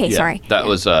on. Oh, okay, sorry. That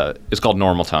was, it's called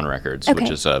Normaltown Records, Okay.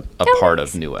 which is a part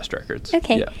of New West Records.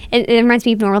 Okay. Yeah, It reminds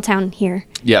me of Normaltown here.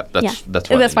 yeah that's why That's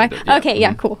they fine. named it. Yeah. Okay,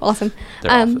 yeah, cool. Awesome.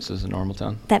 Their office is in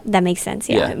Normaltown. That makes sense,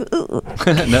 yeah. Ooh.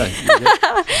 No, you're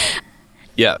good.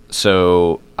 Yeah,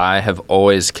 so I have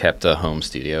always kept a home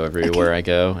studio everywhere I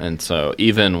go. And so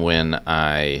even when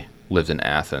I lived in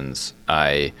Athens,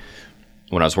 when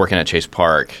I was working at Chase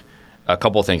Park, a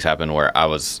couple of things happened where I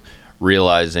was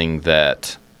realizing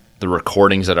that the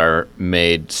recordings that I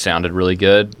made sounded really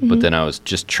good, but then I was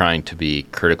just trying to be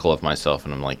critical of myself.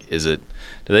 And I'm like, do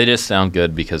they just sound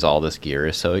good because all this gear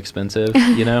is so expensive,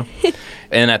 you know?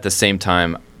 And at the same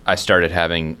time, I started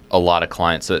having a lot of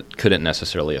clients that couldn't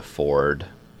necessarily afford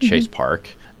Chase Park.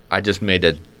 I just made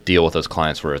a deal with those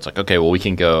clients where it's like, okay, well, we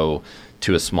can go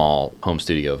to a small home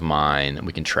studio of mine and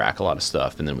we can track a lot of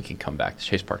stuff and then we can come back to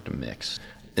Chase Park to mix.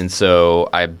 And so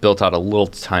I built out a little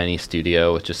tiny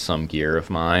studio with just some gear of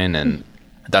mine. And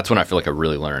that's when I feel like I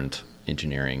really learned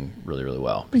engineering really, really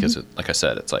well. Because like I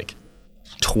said, it's like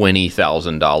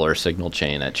 $20,000 signal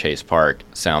chain at Chase Park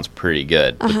sounds pretty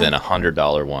good, but then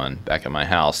 $100 one back at my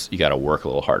house, you got to work a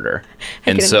little harder.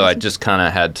 And so I just kind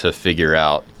of had to figure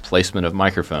out placement of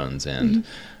microphones and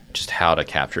just how to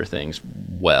capture things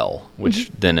well, which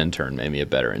then in turn made me a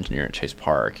better engineer at Chase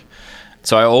Park.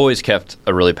 So I always kept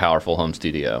a really powerful home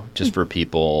studio just for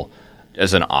people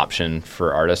as an option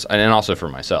for artists and then also for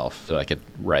myself, so I could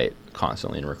write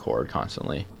constantly and record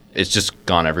constantly. It's just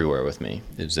gone everywhere with me.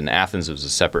 It was in Athens, it was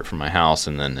separate from my house,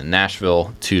 and then in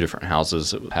Nashville, 2 different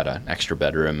houses. It had an extra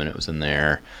bedroom, and it was in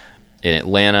there. In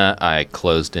Atlanta, I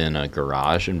closed in a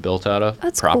garage and built out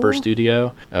a proper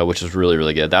studio, which was really,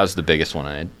 really good. That was the biggest one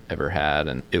I ever had,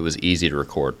 and it was easy to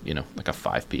record, like a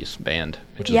 5-piece band,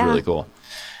 which is really cool.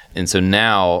 And so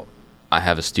now I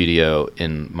have a studio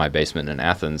in my basement in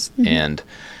Athens, and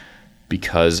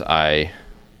because I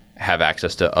have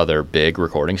access to other big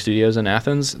recording studios in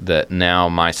Athens, that now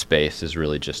my space is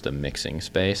really just a mixing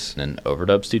space and an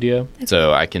overdub studio. Okay.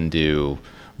 So I can do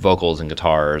vocals and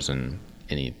guitars and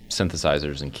any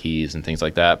synthesizers and keys and things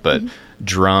like that. But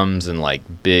drums and like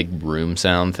big room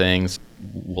sound things,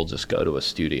 we'll just go to a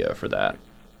studio for that.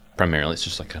 Primarily, it's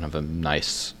just like kind of a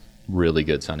nice, really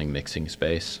good sounding mixing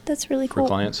space. That's really cool. For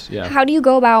clients, yeah. How do you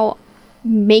go about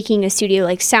making a studio,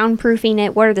 like soundproofing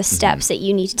it? What are the steps that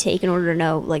you need to take in order to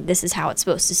know, like, this is how it's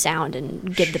supposed to sound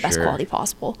and get the best quality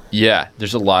possible? Yeah,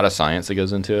 there's a lot of science that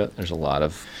goes into it. There's a lot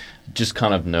of just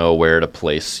kind of know where to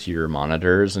place your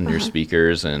monitors and your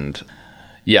speakers. And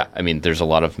yeah, I mean, there's a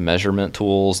lot of measurement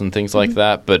tools and things like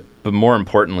that. But more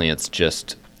importantly, it's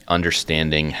just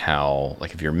understanding how,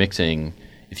 like, if you're mixing,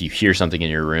 if you hear something in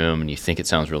your room and you think it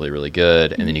sounds really, really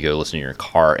good, and then you go listen to your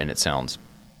car and it sounds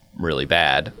really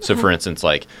bad. So for instance,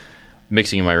 like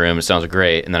mixing in my room, it sounds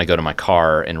great, and then I go to my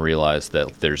car and realize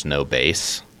that there's no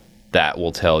bass. That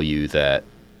will tell you that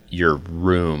your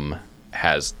room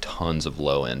has tons of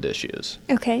low end issues.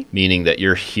 Okay. Meaning that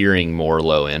you're hearing more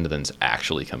low end than's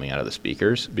actually coming out of the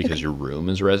speakers because your room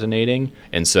is resonating,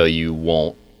 and so you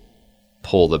won't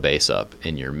pull the bass up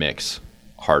in your mix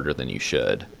harder than you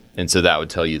should. And so that would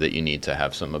tell you that you need to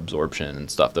have some absorption and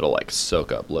stuff that'll like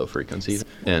soak up low frequencies.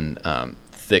 And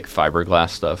thick fiberglass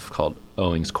stuff called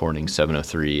Owings Corning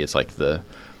 703. It's like the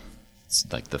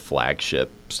flagship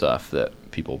stuff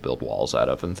that people build walls out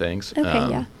of and things.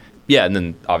 Okay, Yeah, and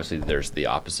then obviously there's the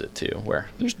opposite too, where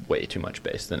there's way too much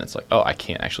bass. Then it's like, oh, I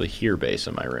can't actually hear bass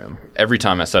in my room. Every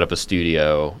time I set up a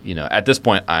studio, at this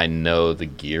point I know the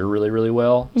gear really, really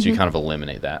well. So you kind of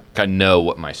eliminate that. I know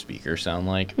what my speakers sound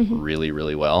like really,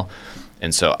 really well.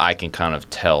 And so I can kind of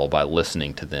tell by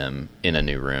listening to them in a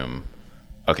new room,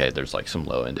 okay, there's like some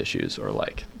low end issues, or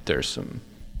like there's some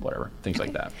whatever, things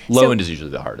like that. Low end is usually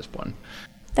the hardest one.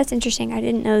 That's interesting. I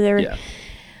didn't know there. Yeah.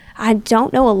 I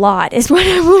don't know a lot is what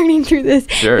I'm learning through this.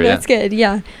 Sure, That's good,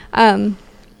 yeah.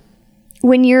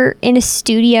 When you're in a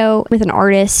studio with an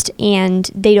artist and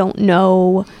they don't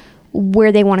know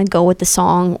where they want to go with the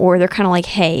song, or they're kind of like,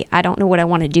 hey, I don't know what I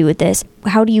want to do with this,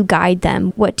 how do you guide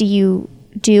them? What do you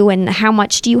do, and how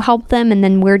much do you help them? And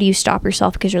then where do you stop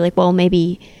yourself because you're like, well,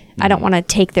 maybe I don't want to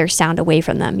take their sound away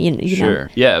from them. You Sure. know?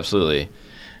 Yeah, absolutely.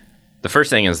 The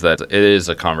first thing is that it is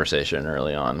a conversation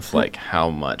early on of like, how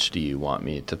much do you want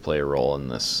me to play a role in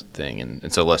this thing?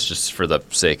 And so let's just, for the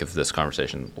sake of this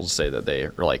conversation, we'll say that they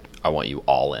are like, I want you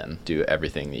all in, do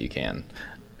everything that you can.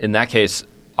 In that case,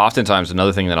 oftentimes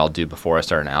another thing that I'll do before I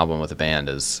start an album with a band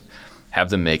is have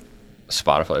them make a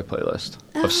Spotify playlist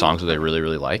of songs that they really,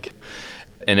 really like.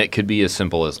 And it could be as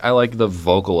simple as, I like the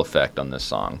vocal effect on this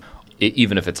song.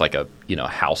 Even if it's like a,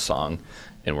 house song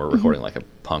and we're recording like a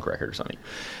punk record or something.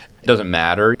 It doesn't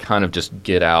matter. Kind of just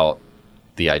get out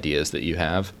the ideas that you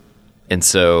have. And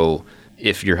so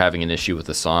if you're having an issue with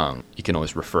a song, you can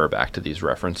always refer back to these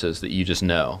references that you just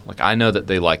know. Like, I know that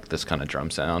they like this kind of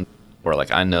drum sound, or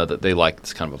like, I know that they like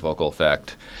this kind of a vocal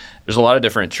effect. There's a lot of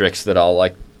different tricks that I'll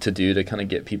like to do to kind of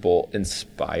get people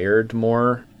inspired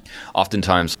more.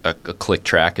 Oftentimes, a click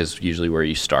track is usually where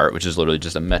you start, which is literally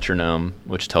just a metronome,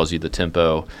 which tells you the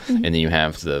tempo, and then you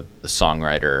have the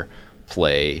songwriter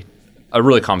play. A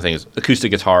really common thing is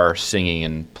acoustic guitar singing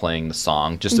and playing the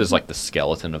song, just as like the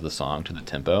skeleton of the song to the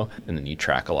tempo, and then you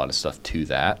track a lot of stuff to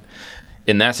that.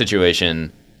 In that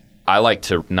situation, I like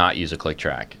to not use a click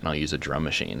track, and I'll use a drum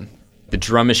machine. The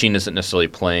drum machine isn't necessarily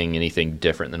playing anything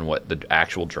different than what the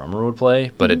actual drummer would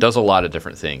play, but it does a lot of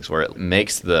different things where it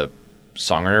makes the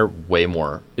songwriter way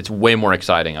more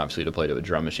exciting, obviously, to play to a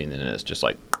drum machine than it is just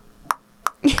like,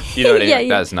 you know what I mean?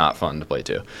 That's not fun to play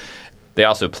to. They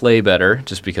also play better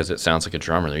just because it sounds like a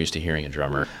drummer. They're used to hearing a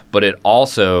drummer. But it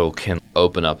also can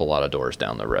open up a lot of doors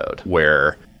down the road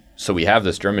so we have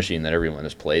this drum machine that everyone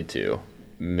has played to.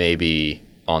 Maybe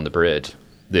on the bridge,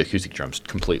 the acoustic drums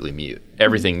completely mute.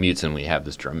 Everything mutes and we have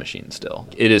this drum machine still.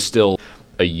 It is still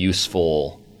a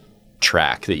useful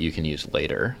track that you can use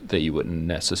later that you wouldn't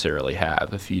necessarily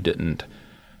have if you didn't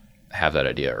have that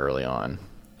idea early on.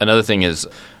 Another thing is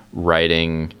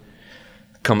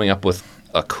coming up with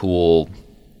a cool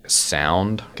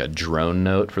sound, like a drone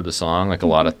note for the song. Like a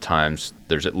lot of times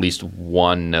there's at least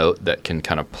one note that can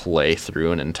kind of play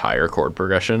through an entire chord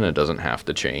progression. It doesn't have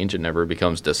to change. It never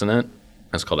becomes dissonant.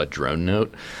 That's called a drone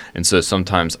note. And so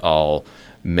sometimes I'll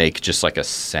make just like a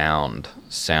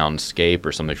soundscape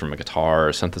or something from a guitar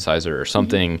or synthesizer or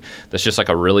something that's just like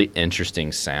a really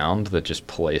interesting sound that just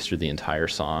plays through the entire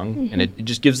song. And it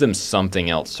just gives them something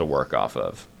else to work off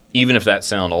of. Even if that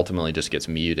sound ultimately just gets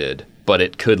muted, but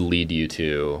it could lead you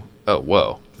to, oh,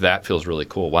 whoa, that feels really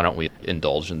cool. Why don't we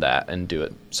indulge in that and do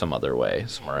it some other way,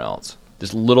 somewhere else?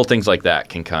 Just little things like that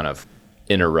can kind of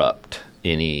interrupt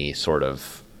any sort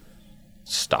of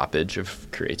stoppage of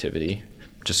creativity.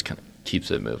 Just kind of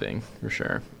keeps it moving, for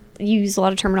sure. You use a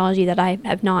lot of terminology that I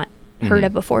have not heard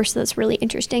of before, so that's really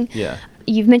interesting. Yeah.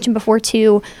 You've mentioned before,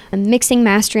 too, mixing,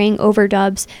 mastering,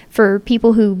 overdubs. For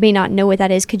people who may not know what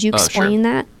that is, could you explain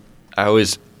that? I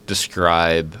always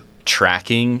describe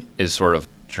tracking as sort of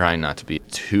trying not to be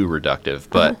too reductive,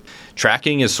 but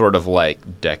tracking is sort of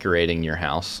like decorating your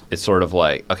house. It's sort of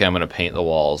like, okay, I'm going to paint the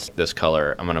walls this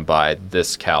color. I'm going to buy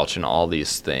this couch and all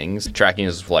these things. Tracking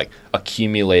is like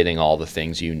accumulating all the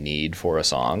things you need for a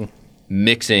song.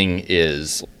 Mixing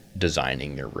is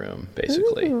designing your room,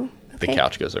 basically. Ooh, okay. The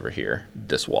couch goes over here.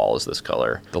 This wall is this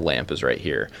color. The lamp is right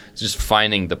here. It's just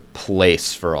finding the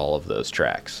place for all of those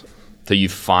tracks. So you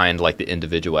find like the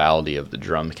individuality of the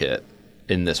drum kit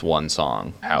in this one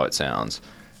song, how it sounds.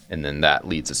 And then that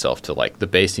leads itself to like the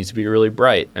bass needs to be really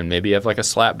bright and maybe you have like a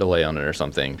slap delay on it or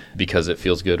something because it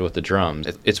feels good with the drums.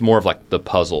 It's more of like the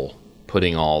puzzle,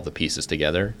 putting all the pieces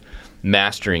together.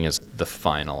 Mastering is the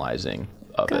finalizing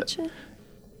of it.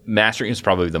 Mastering is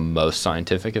probably the most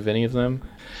scientific of any of them.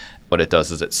 What it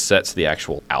does is it sets the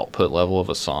actual output level of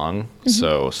a song.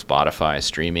 So Spotify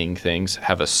streaming things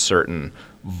have a certain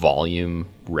volume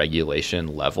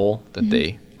regulation level that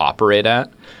they operate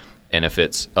at. And if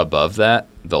it's above that,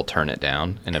 they'll turn it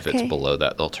down. And if it's below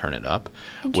that, they'll turn it up,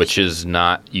 which is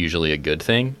not usually a good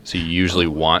thing. So you usually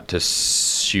want to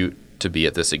shoot to be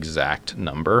at this exact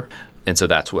number. And so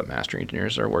that's what mastering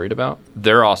engineers are worried about.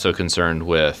 They're also concerned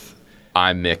with,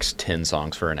 I mix 10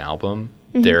 songs for an album.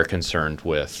 They're concerned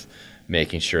with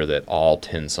making sure that all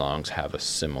 10 songs have a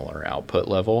similar output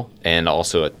level and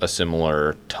also a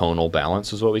similar tonal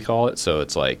balance is what we call it. So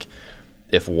it's like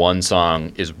if one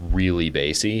song is really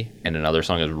bassy and another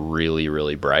song is really,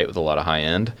 really bright with a lot of high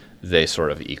end, they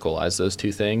sort of equalize those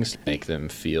two things, make them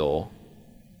feel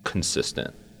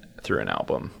consistent through an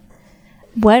album.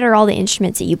 What are all the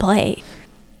instruments that you play?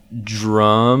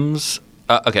 Drums.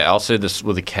 Okay, I'll say this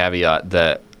with a caveat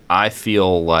that I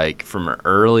feel like from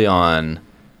early on,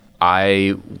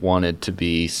 I wanted to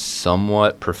be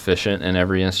somewhat proficient in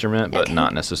every instrument, but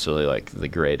not necessarily like the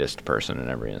greatest person in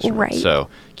every instrument. Right. So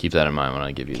keep that in mind when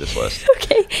I give you this list.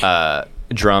 Okay.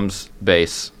 Drums,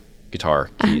 bass, guitar,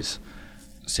 keys,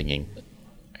 singing.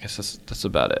 I guess that's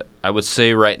about it. I would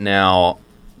say right now,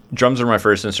 drums are my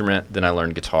first instrument. Then I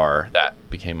learned guitar. That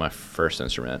became my first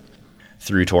instrument.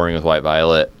 Through touring with White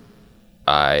Violet,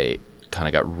 I kind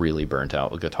of got really burnt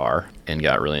out with guitar and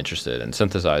got really interested in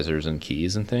synthesizers and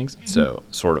keys and things. So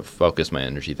sort of focused my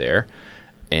energy there.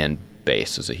 And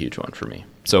bass is a huge one for me.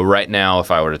 So right now,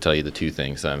 if I were to tell you the two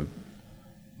things I'm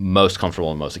most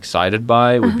comfortable and most excited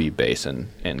by would be bass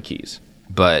and keys.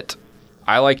 But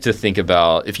I like to think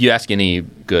about, if you ask any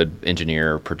good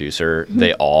engineer or producer,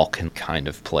 they all can kind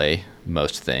of play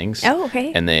most things. Oh,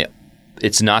 okay. And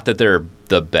it's not that they're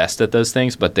the best at those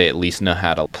things, but they at least know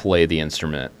how to play the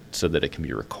instrument so that it can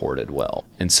be recorded well.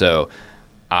 And so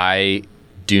I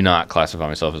do not classify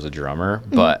myself as a drummer,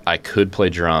 but I could play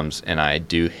drums, and I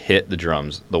do hit the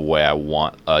drums the way I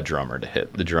want a drummer to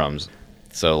hit the drums.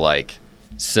 So like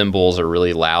cymbals are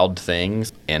really loud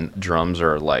things, and drums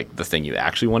are like the thing you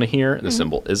actually want to hear, and the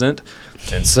cymbal isn't.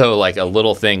 And so like a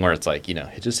little thing where it's like,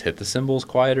 just hit the cymbals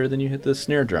quieter than you hit the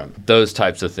snare drum. Those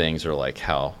types of things are like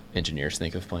how engineers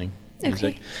think of playing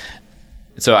music. Okay.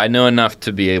 So I know enough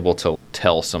to be able to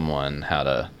tell someone how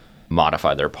to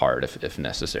modify their part if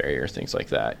necessary, or things like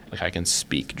that. Like I can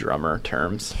speak drummer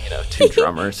terms, to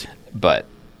drummers, but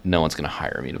no one's going to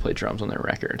hire me to play drums on their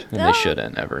record, and they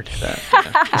shouldn't ever do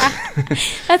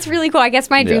that. That's really cool. I guess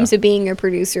my dreams of being a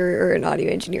producer or an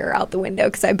audio engineer are out the window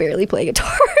because I barely play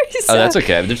guitar. So. Oh, that's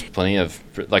okay. There's plenty of,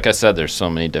 like I said, there's so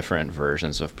many different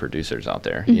versions of producers out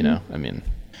there,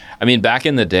 I mean, back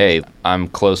in the day, I'm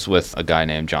close with a guy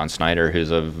named John Snyder,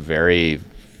 who's a very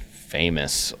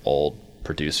famous old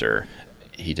producer.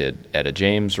 He did Etta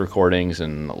James recordings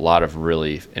and a lot of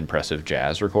really impressive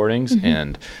jazz recordings.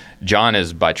 And John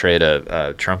is by trade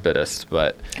a trumpetist,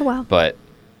 but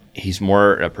he's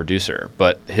more a producer.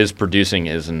 But his producing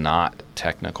is not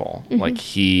technical. Like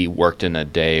he worked in a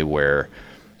day where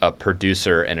a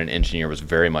producer and an engineer was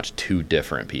very much two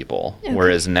different people. Okay.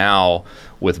 Whereas now,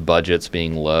 with budgets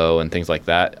being low and things like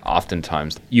that,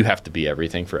 oftentimes you have to be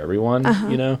everything for everyone,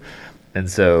 And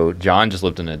so John just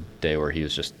lived in a day where he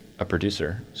was just a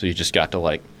producer. So you just got to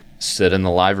like sit in the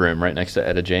live room right next to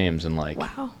Etta James and like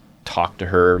talk to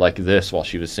her like this while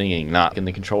she was singing, not in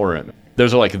the control room.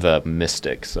 Those are like the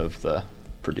mystics of the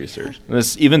producers.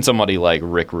 And even somebody like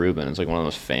Rick Rubin is like one of the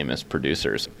most famous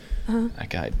producers. That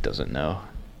guy doesn't know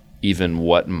even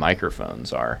what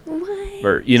microphones are. What?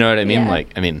 Or, you know what I mean?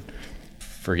 Yeah.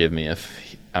 Forgive me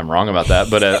if I'm wrong about that,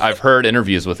 but I've heard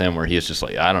interviews with him where he's just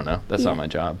like, I don't know. That's not my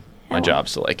job. My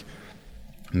job's to like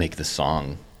make the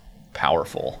song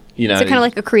powerful. So kind of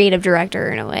like a creative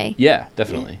director in a way. Yeah,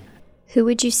 definitely. Who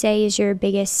would you say is your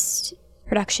biggest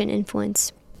production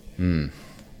influence? Big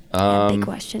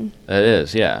question. It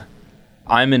is, yeah.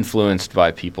 I'm influenced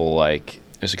by people like,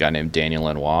 there's a guy named Daniel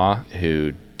Lanois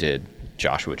who did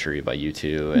Joshua Tree by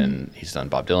U2, and he's done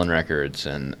Bob Dylan records,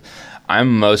 and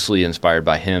I'm mostly inspired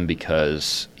by him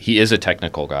because he is a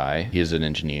technical guy. He is an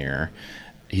engineer.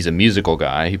 He's a musical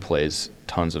guy. He plays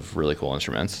tons of really cool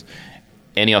instruments,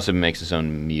 and he also makes his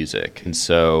own music. And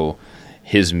so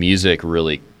his music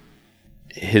really,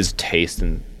 his taste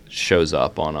and shows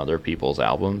up on other people's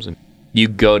albums. And you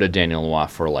go to Daniel Lanois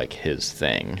for like his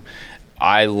thing.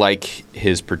 I like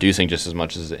his producing just as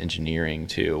much as the engineering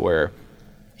too, where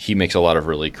he makes a lot of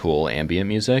really cool ambient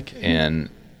music, and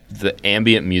the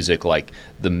ambient music, like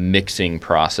the mixing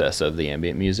process of the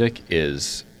ambient music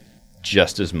is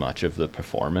just as much of the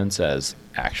performance as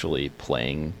actually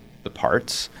playing the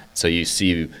parts. So you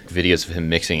see videos of him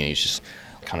mixing, and he's just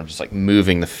kind of just like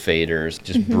moving the faders,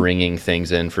 just bringing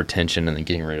things in for tension and then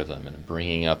getting rid of them, and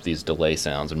bringing up these delay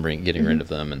sounds and getting rid of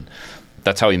them. And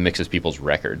that's how he mixes people's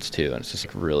records too. And it's just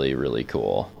like really, really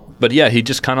cool. But yeah, he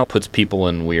just kind of puts people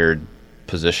in weird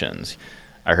positions.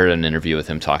 I heard an interview with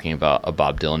him talking about a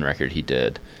Bob Dylan record he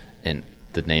did, and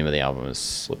the name of the album is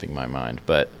slipping my mind.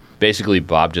 But basically,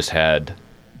 Bob just had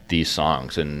these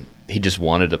songs, and he just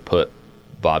wanted to put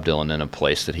Bob Dylan in a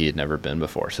place that he had never been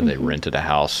before. So they rented a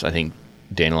house. I think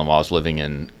Daniel Lanois was living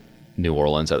in New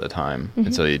Orleans at the time,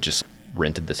 and so they just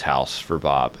rented this house for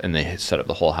Bob, and they set up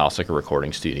the whole house like a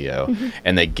recording studio,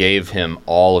 and they gave him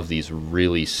all of these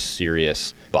really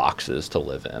serious boxes to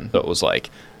live in. So it was like,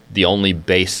 the only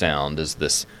bass sound is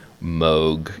this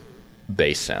Moog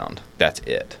bass sound. That's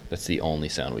it. That's the only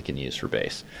sound we can use for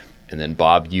bass. And then,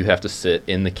 Bob, you have to sit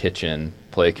in the kitchen,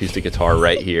 play acoustic guitar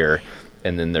right here,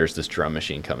 and then there's this drum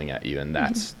machine coming at you, and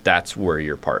that's where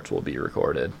your parts will be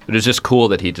recorded. It was just cool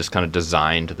that he just kind of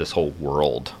designed this whole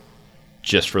world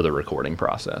just for the recording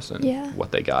process, and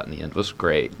what they got in the end was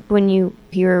great. When you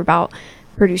hear about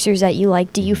producers that you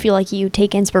like, do you feel like you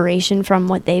take inspiration from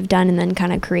what they've done and then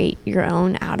kind of create your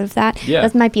own out of that? Yeah.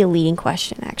 That might be a leading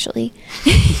question, actually.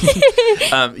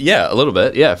 Yeah, a little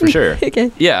bit. Yeah, for sure.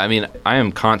 Okay. Yeah, I mean, I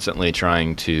am constantly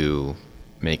trying to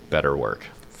make better work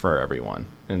for everyone.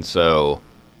 And so,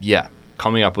 yeah,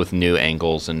 coming up with new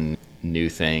angles and new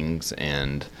things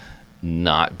and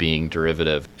not being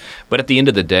derivative. But at the end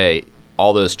of the day,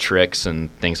 all those tricks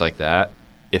and things like that,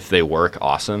 If they work,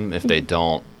 awesome. If they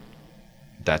don't,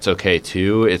 that's okay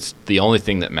too. It's the only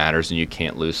thing that matters, and you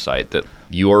can't lose sight that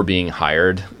you're being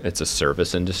hired. It's a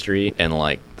service industry, and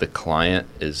like the client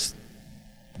is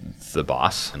the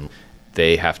boss, and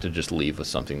they have to just leave with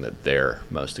something that they're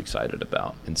most excited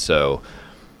about. And so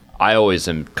I always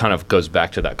am kind of goes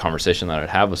back to that conversation that I'd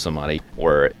have with somebody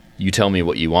where you tell me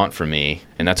what you want from me,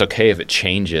 and that's okay if it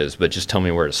changes, but just tell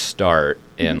me where to start.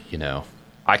 And, you know,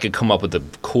 I could come up with the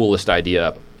coolest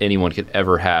idea anyone could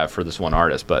ever have for this one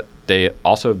artist, but they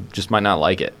also just might not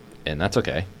like it, and that's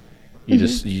okay.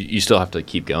 You still have to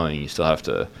keep going. You still have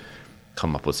to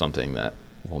come up with something that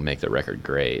will make the record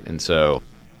great. And so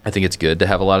I think it's good to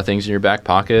have a lot of things in your back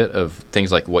pocket of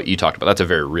things like what you talked about. That's a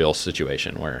very real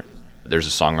situation where there's a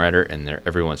songwriter and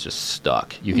everyone's just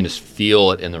stuck. You can just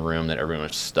feel it in the room that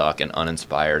everyone's stuck and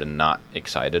uninspired and not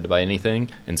excited by anything.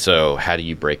 And so how do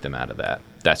you break them out of that?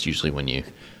 That's usually when you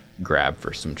grab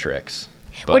for some tricks.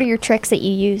 But what are your tricks that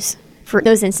you use for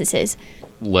those instances?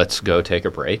 Let's go take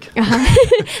a break.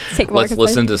 Take a Let's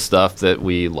listen to stuff that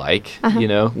we like, you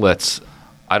know. Let's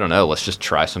just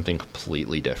try something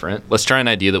completely different. Let's try an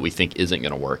idea that we think isn't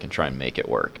going to work and try and make it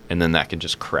work. And then that can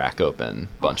just crack open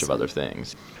a bunch of other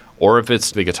things. Or if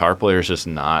it's the guitar player's just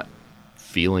not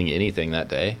feeling anything that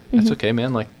day, that's okay,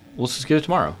 man. Like, let's just get it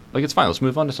tomorrow. Like, it's fine. Let's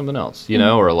move on to something else, you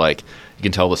know? Or like, you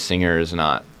can tell the singer is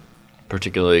not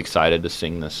particularly excited to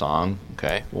sing this song.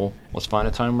 Okay, well, let's find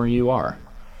a time where you are.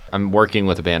 I'm working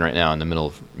with a band right now in the middle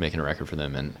of making a record for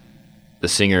them, and the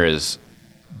singer is,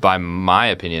 by my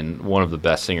opinion, one of the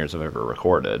best singers I've ever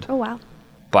recorded. Oh, wow.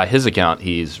 By his account,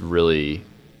 he's really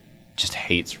just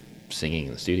hates singing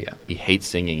in the studio. He hates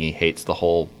singing. He hates the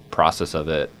whole process of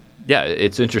it. Yeah,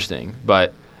 it's interesting,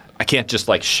 but I can't just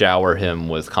like shower him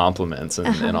with compliments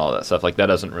and all that stuff. Like, that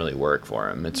doesn't really work for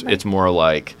him. It's more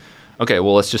like, okay,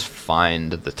 well, let's just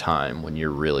find the time when you're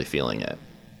really feeling it.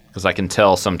 Because I can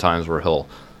tell sometimes where he'll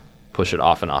push it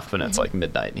off and it's like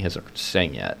midnight and he hasn't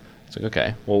sang yet. It's like,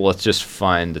 okay, well, let's just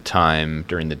find the time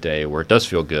during the day where it does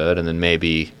feel good, and then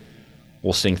maybe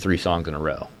we'll sing 3 songs in a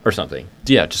row or something.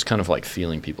 Yeah, just kind of like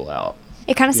feeling people out.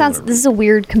 It kind of sounds, this is a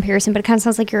weird comparison, but it kind of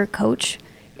sounds like you're a coach.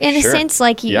 In a sense,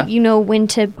 like you know when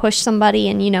to push somebody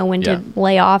and you know when to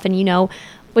lay off, and you know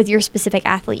with your specific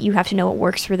athlete, you have to know what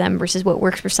works for them versus what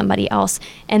works for somebody else,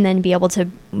 and then be able to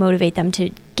motivate them to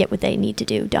get what they need to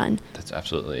do done. That's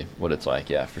absolutely what it's like.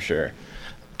 Yeah, for sure.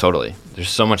 Totally. There's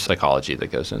so much psychology that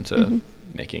goes into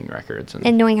making records.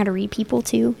 And knowing how to read people,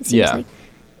 too, it seems like.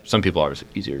 Some people are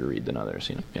easier to read than others,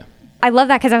 you know. Yeah. I love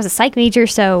that because I was a psych major,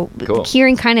 so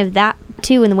hearing kind of that,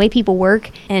 too, and the way people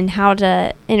work and how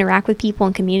to interact with people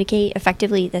and communicate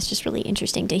effectively, that's just really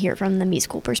interesting to hear from the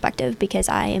musical perspective because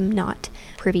I am not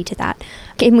privy to that.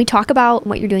 Can we talk about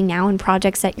what you're doing now and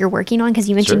projects that you're working on? Because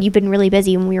you mentioned you've been really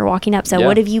busy when we were walking up, so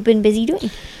what have you been busy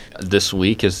doing? This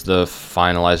week is the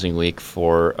finalizing week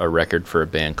for a record for a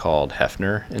band called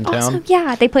Hefner in town. Awesome.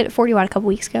 Yeah, they played at 40 Watt a couple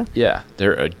weeks ago. Yeah,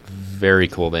 they're a very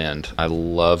cool band. I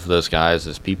love those guys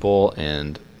as people,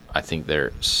 and I think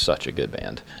they're such a good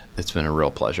band. It's been a real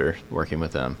pleasure working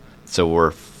with them. So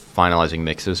we're finalizing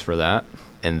mixes for that,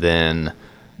 and then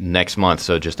next month,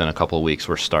 so just in a couple of weeks,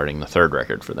 we're starting the 3rd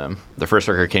record for them. The first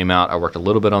record came out, I worked a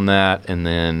little bit on that, and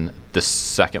then the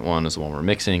second one is the one we're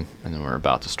mixing, and then we're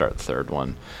about to start the 3rd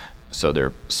one. So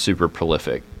they're super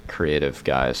prolific, creative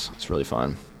guys. It's really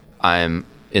fun. I'm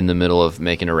in the middle of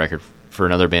making a record for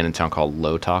another band in town called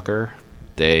Low Talker.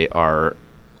 They are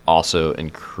also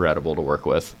incredible to work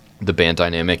with. The band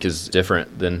dynamic is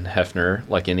different than Hefner,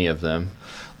 like any of them.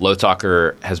 Low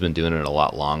Talker has been doing it a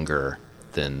lot longer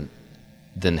than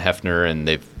Hefner, and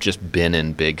they've just been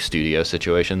in big studio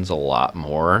situations a lot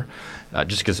more,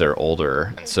 just because they're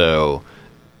older. So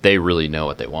they really know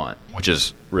what they want, which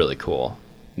is really cool.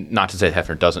 Not to say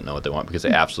Hefner doesn't know what they want, because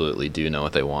they absolutely do know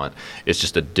what they want. It's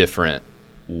just a different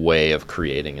way of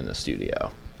creating in the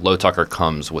studio. Low Talker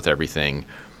comes with everything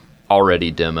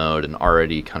already demoed and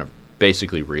already kind of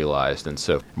basically realized. And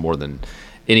so more than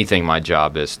anything, my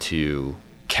job is to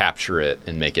capture it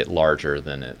and make it larger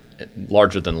than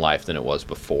life than it was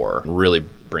before, and really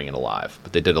bring it alive.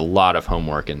 But they did a lot of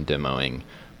homework and demoing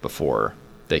before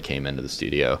they came into the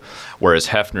studio. Whereas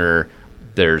Hefner,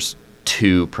 there's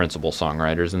 2 principal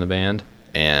songwriters in the band,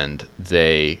 and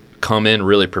they come in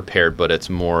really prepared, but it's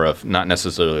more of not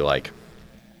necessarily like,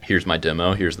 here's my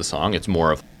demo, here's the song. It's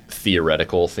more of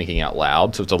theoretical thinking out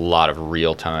loud. So it's a lot of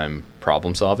real-time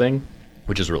problem solving,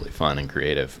 which is really fun and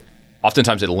creative.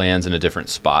 Oftentimes it lands in a different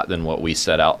spot than what we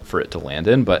set out for it to land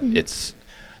in, but it's,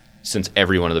 since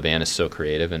everyone in the band is so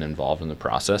creative and involved in the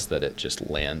process, that it just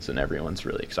lands and everyone's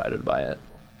really excited by it.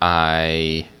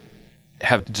 I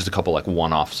have just a couple like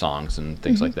one-off songs and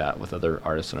things like that with other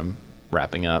artists that I'm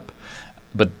wrapping up.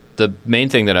 But the main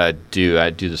thing that I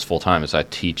do this full time, is I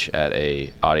teach at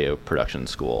a audio production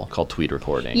school called Tweed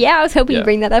Recording. Yeah, I was hoping you'd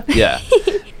bring that up. Yeah.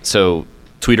 So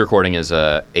Tweed Recording is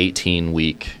a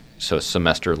 18-week, so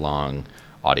semester-long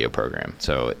audio program.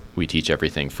 So we teach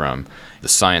everything from the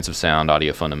science of sound,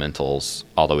 audio fundamentals,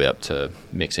 all the way up to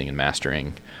mixing and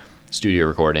mastering, studio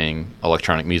recording,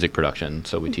 electronic music production.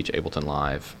 So we teach Ableton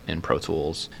Live and Pro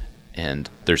Tools. And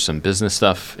there's some business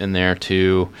stuff in there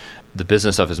too. The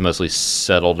business stuff is mostly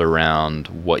settled around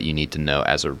what you need to know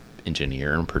as an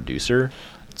engineer and producer.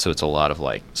 So it's a lot of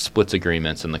like splits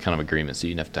agreements and the kind of agreements that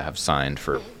you have to have signed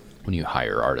for when you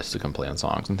hire artists to come play on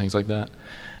songs and things like that.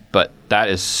 But that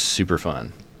is super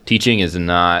fun. Teaching is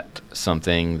not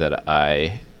something that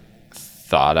I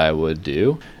thought I would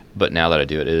do, but now that I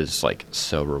do it, it is like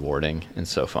so rewarding and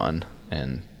so fun.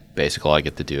 And basically all I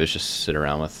get to do is just sit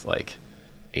around with like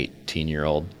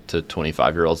 18-year-old to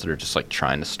 25-year-olds that are just like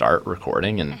trying to start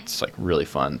recording, and it's like really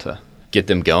fun to get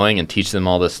them going and teach them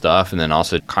all this stuff. And then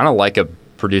also kind of like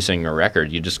producing a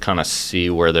record, you just kind of see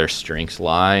where their strengths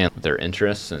lie and their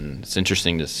interests. And it's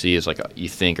interesting to see, is like you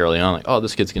think early on like, oh,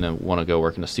 this kid's gonna want to go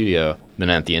work in the studio, then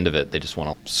at the end of it they just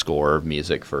want to score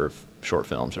music for short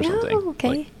films or something. Okay.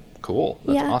 Like, cool.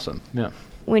 That's awesome. Yeah.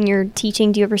 When you're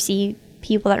teaching, do you ever see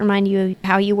people that remind you of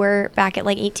how you were back at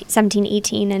like 17,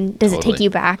 18, and does it take you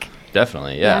back?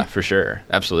 Definitely. Yeah, for sure.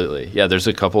 Absolutely. Yeah, there's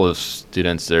a couple of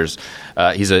students. There's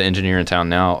he's an engineer in town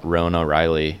now, Rowan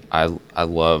O'Reilly. I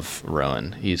love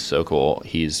Rowan. He's so cool.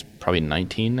 He's probably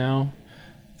 19 now.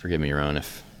 Forgive me, Rowan,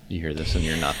 if you hear this and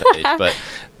you're not that age.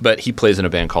 But he plays in a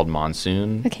band called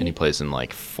Monsoon, and he plays in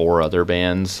like 4 other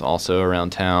bands also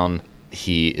around town.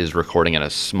 He is recording at a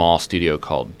small studio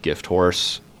called Gift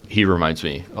Horse. He reminds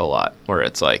me a lot, where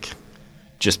it's like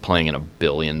just playing in a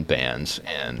billion bands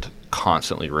and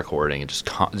constantly recording, and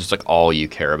just like all you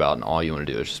care about and all you want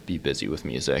to do is just be busy with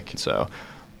music. So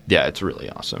yeah, it's really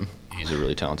awesome. He's a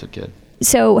really talented kid.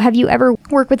 So have you ever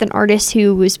worked with an artist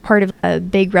who was part of a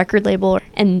big record label,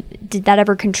 and did that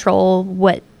ever control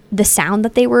what the sound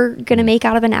that they were going to make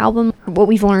out of an album? What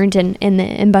we've learned in the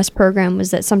MBUS program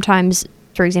was that sometimes,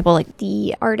 for example, like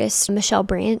the artist Michelle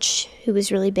Branch, who was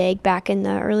really big back in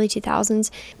the early 2000s,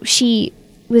 she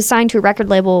was signed to a record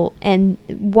label and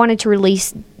wanted to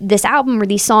release this album or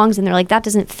these songs, and they're like, that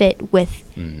doesn't fit with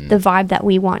the vibe that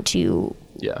we want to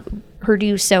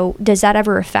produce. So does that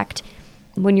ever affect,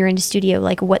 when you're in the studio,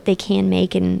 like what they can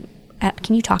make? And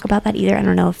can you talk about that either? I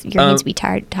don't know if your hands be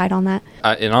tied on that.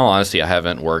 In all honesty, I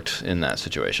haven't worked in that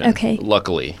situation. Okay.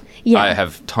 Luckily. Yeah. I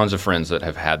have tons of friends that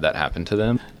have had that happen to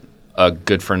them. A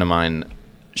good friend of mine,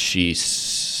 she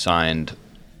signed,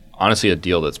 honestly, a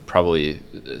deal that's probably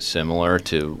similar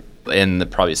to, in the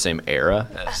probably same era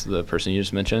as the person you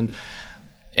just mentioned.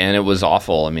 And it was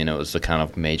awful. I mean, it was the kind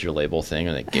of major label thing,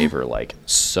 and they gave her like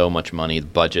so much money. The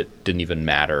budget didn't even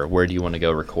matter. Where do you want to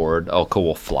go record? Oh, cool.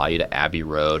 We'll fly you to Abbey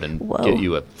Road and get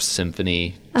you a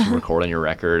symphony to record on your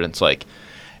record. And it's like,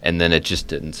 and then it just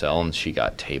didn't sell, and she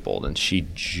got tabled, and she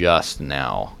just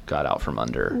now got out from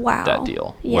under that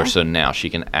deal. Yeah. Where so now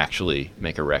she can actually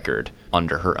make a record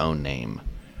under her own name.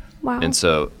 Wow. And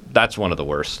so that's one of the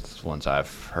worst ones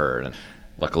I've heard. And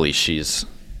luckily she's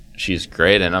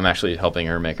great, and I'm actually helping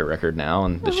her make a record now,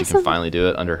 and that she can finally do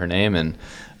it under her name. And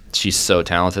she's so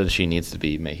talented. She needs to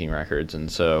be making records.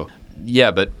 And so, yeah,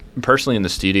 but personally in the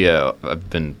studio, I've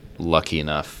been lucky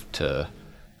enough to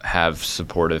have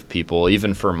supportive people,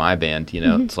 even for my band. You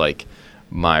know, it's like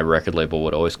my record label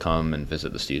would always come and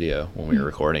visit the studio when we were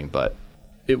recording, but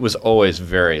it was always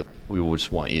we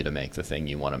just want you to make the thing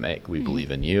you want to make. We believe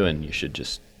in you, and you should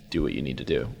just do what you need to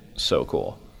do. So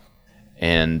cool.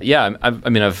 And yeah,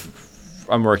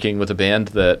 I'm working with a band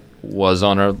that was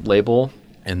on our label,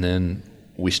 and then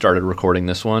we started recording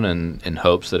this one in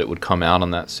hopes that it would come out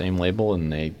on that same label,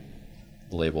 and the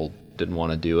label didn't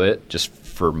want to do it just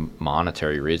for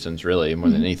monetary reasons, really, more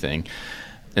than anything.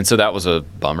 And so that was a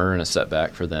bummer and a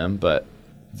setback for them, but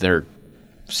they're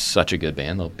such a good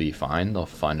band. They'll be fine. They'll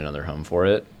find another home for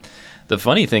it. The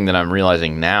funny thing that I'm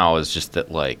realizing now is just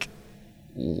that, like,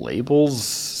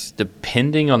 labels,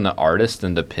 depending on the artist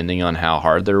and depending on how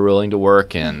hard they're willing to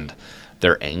work and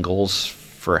their angles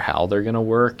for how they're going to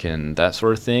work and that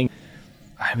sort of thing,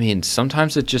 I mean,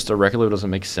 sometimes it just, a record label doesn't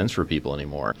make sense for people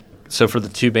anymore. So for the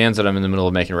 2 bands that I'm in the middle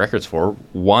of making records for,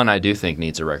 one I do think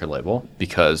needs a record label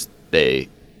because they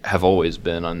have always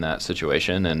been on that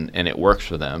situation, and it works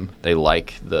for them. They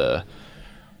like the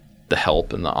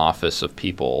help and the office of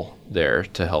people there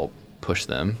to help push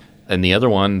them. And the other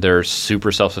one, they're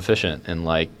super self-sufficient. And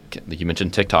like you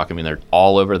mentioned TikTok, I mean, they're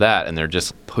all over that and they're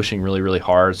just pushing really, really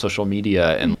hard social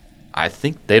media. And I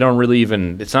think they don't really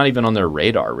even, it's not even on their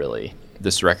radar really.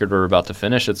 This record we're about to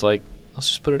finish, it's like, let's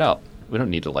just put it out. We don't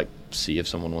need to like see if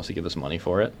someone wants to give us money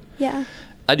for it. Yeah.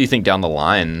 I do think down the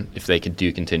line, if they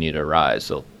continue to rise,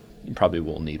 so you probably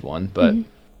will need one. But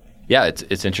yeah,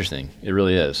 it's interesting. It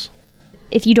really is.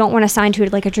 If you don't want to sign to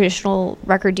like a traditional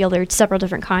record deal, there are several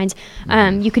different kinds.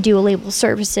 You could do a label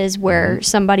services where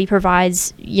somebody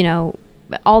provides, you know,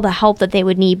 all the help that they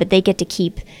would need, but they get to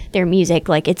keep their music.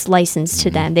 Like it's licensed to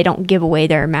them. They don't give away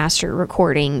their master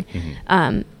recording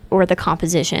or the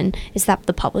composition. Is that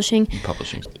the publishing?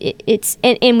 Publishing.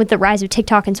 And with the rise of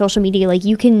TikTok and social media, like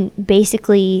you can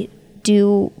basically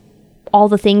do all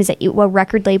the things that a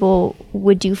record label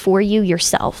would do for you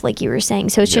yourself, like you were saying.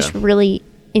 So it's just really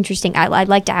interesting. I'd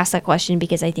like to ask that question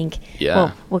because I think,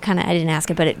 I didn't ask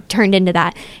it, but it turned into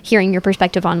that, hearing your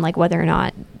perspective on like whether or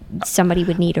not somebody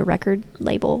would need a record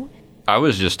label. I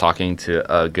was just talking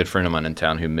to a good friend of mine in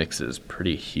town who mixes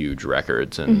pretty huge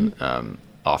records, and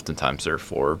oftentimes they're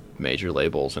for major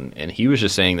labels. And he was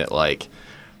just saying that like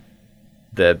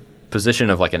the position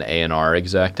of like an A&R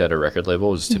exec at a record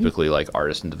label is typically like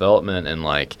artist and development and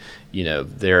like, you know,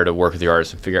 there to work with the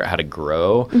artist and figure out how to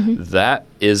grow. That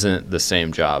isn't the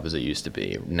same job as it used to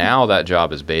be. Now that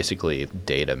job is basically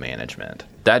data management.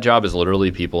 That job is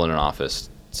literally people in an office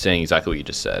saying exactly what you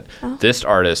just said. This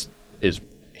artist is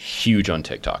huge on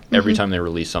TikTok. Every time they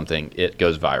release something, it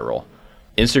goes viral.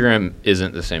 Instagram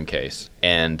isn't the same case.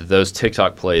 And those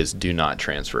TikTok plays do not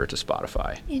transfer to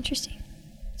Spotify. Interesting.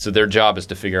 So their job is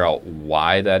to figure out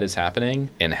why that is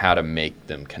happening and how to make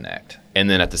them connect. And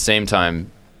then at the same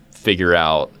time, figure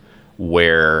out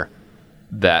where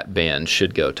that band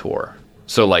should go tour.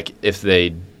 So like if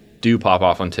they do pop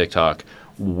off on TikTok,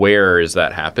 where is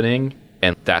that happening?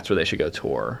 And that's where they should go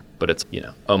tour. But it's, you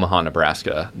know, Omaha,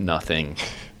 Nebraska, nothing,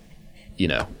 you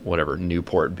know, whatever,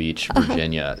 Newport Beach,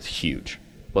 Virginia, it's huge.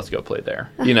 Let's go play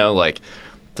there. You know, like,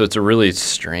 so it's a really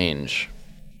strange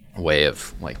way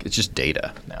of like, it's just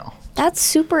data now. That's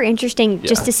super interesting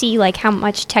just to see like how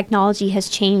much technology has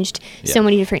changed so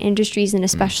many different industries, and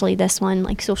especially this one,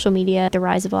 like social media, the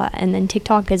rise of that, and then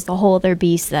TikTok is the whole other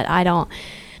beast that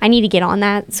I need to get on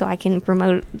that so I can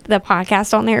promote the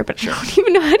podcast on there, but I don't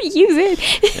even know how to use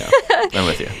it. I'm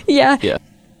with you. Yeah.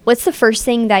 What's the first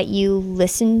thing that you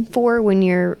listen for when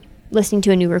you're listening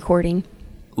to a new recording?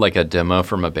 Like a demo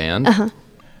from a band?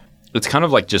 It's kind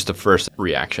of like just a first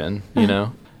reaction, you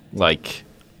know? Like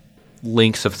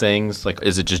links of things, like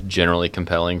is it just generally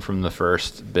compelling from the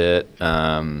first bit?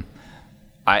 Since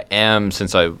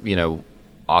I, you know,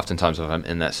 oftentimes if I'm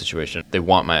in that situation, they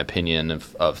want my opinion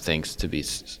of things to be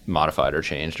modified or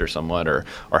changed or somewhat, or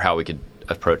how we could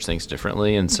approach things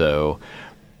differently. And so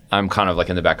I'm kind of like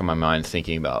in the back of my mind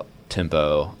thinking about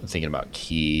tempo, thinking about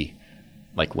key,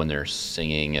 like when they're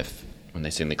singing, when they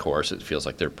sing the chorus, it feels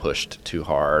like they're pushed too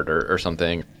hard or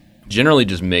something. Generally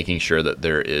just making sure that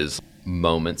there is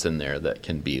moments in there that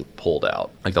can be pulled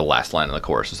out. Like the last line of the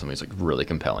chorus is something that's like really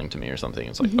compelling to me or something.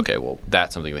 It's like, okay, well,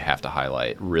 that's something we have to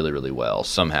highlight really, really well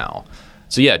somehow.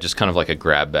 So yeah, just kind of like a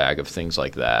grab bag of things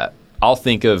like that. I'll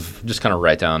think of, just kind of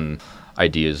write down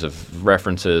ideas of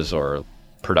references or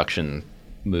production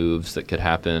moves that could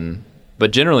happen.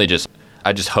 But generally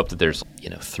I just hope that there's, you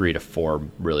know, 3 to 4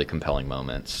 really compelling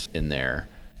moments in there.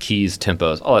 Keys,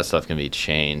 tempos, all that stuff can be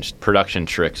changed. Production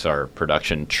tricks are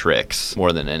production tricks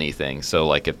more than anything. So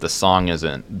like if the song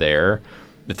isn't there,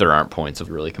 if there aren't points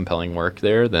of really compelling work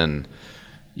there, then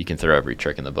you can throw every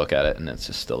trick in the book at it and it's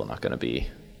just still not going to be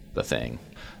the thing.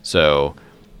 So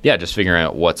yeah, just figuring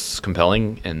out what's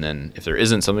compelling, and then if there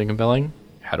isn't something compelling,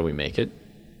 how do we make it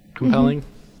compelling?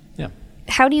 Yeah.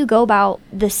 How do you go about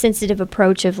the sensitive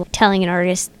approach of telling an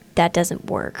artist that doesn't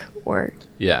work or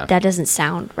that doesn't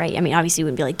sound right? I mean, obviously you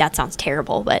wouldn't be like, that sounds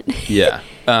terrible, but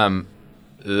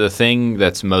the thing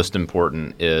that's most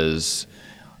important is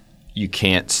you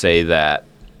can't say that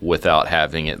without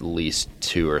having at least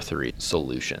 2 or 3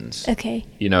 solutions. Okay.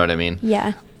 You know what I mean?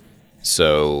 Yeah.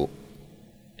 So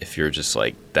if you're just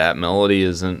like, that melody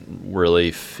isn't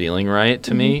really feeling right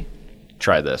to me,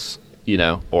 try this, you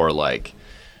know? Or like,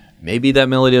 maybe that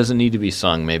melody doesn't need to be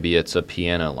sung. Maybe it's a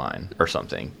piano line or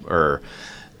something. Or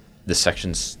the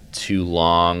section's too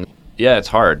long. Yeah, it's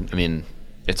hard. I mean,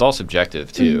 it's all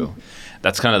subjective too.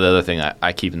 That's kind of the other thing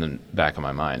I keep in the back of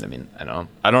my mind. I mean,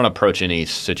 I don't approach any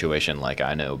situation like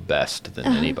I know best than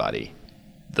anybody.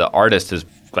 The artist has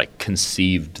like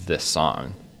conceived this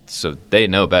song, so they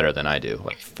know better than I do,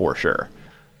 like for sure.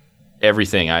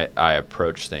 Everything I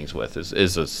approach things with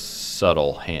is a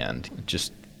subtle hand,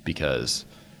 just because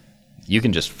you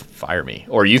can just fire me,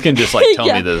 or you can just like tell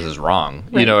me this is wrong.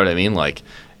 Right. You know what I mean? Like,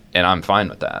 and I'm fine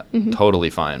with that. Totally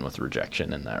fine with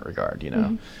rejection in that regard, you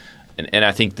know? And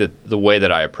I think that the way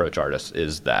that I approach artists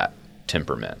is that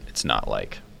temperament. It's not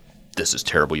like, this is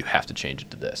terrible, you have to change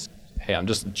it to this. Hey, I'm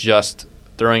just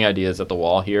throwing ideas at the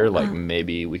wall here. Like,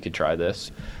 maybe we could try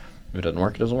this. If it doesn't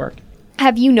work, it doesn't work.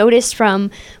 Have you noticed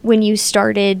from when you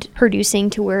started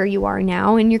producing to where you are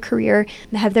now in your career,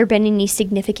 have there been any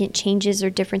significant changes or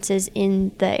differences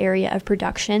in the area of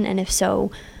production? And if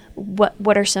so,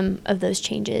 what are some of those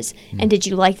changes? And did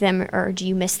you like them, or do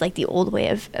you miss like the old way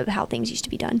of how things used to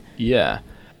be done? Yeah.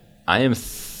 I am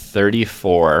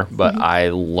 34, but I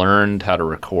learned how to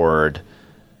record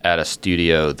at a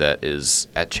studio that is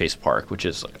at Chase Park, which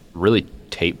is like really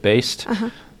tape-based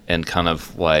and kind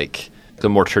of like the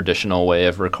more traditional way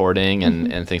of recording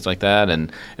and things like that.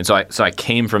 And so I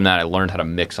came from that. I learned how to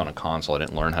mix on a console. I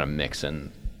didn't learn how to mix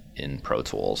in Pro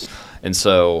Tools. And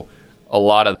so a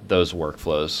lot of those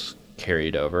workflows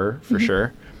carried over for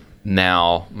sure.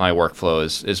 Now my workflow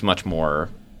is much more,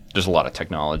 there's a lot of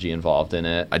technology involved in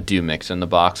it. I do mix in the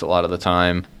box a lot of the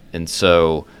time. And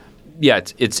so, yeah,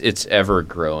 it's ever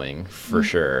growing for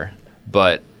sure.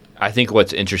 But I think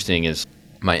what's interesting is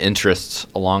my interests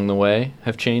along the way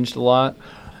have changed a lot,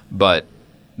 but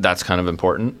that's kind of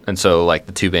important. And so like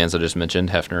the two bands I just mentioned,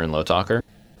 Hefner and Low Talker,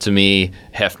 to me,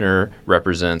 Hefner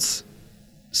represents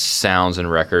sounds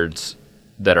and records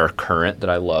that are current that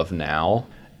I love now.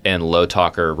 And Low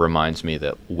Talker reminds me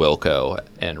that Wilco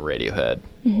and Radiohead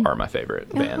are my favorite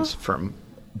bands from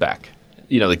back.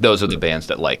 You know, like those are the bands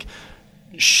that like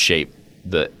shape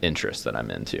the interest that I'm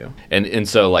into. And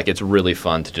so like it's really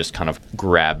fun to just kind of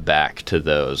grab back to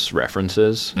those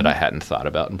references that I hadn't thought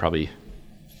about in probably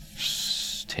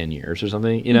 10 years or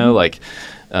something, you know, like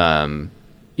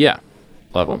yeah,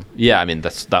 love them. Yeah, I mean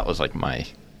that was like my,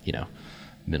 you know,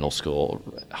 middle school,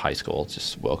 high school,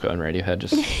 just Wilco and Radiohead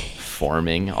just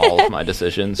forming all of my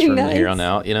decisions from here on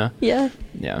out, you know? Yeah.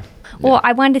 Yeah. Well,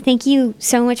 I wanted to thank you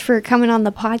so much for coming on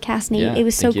the podcast, Nate. Yeah, it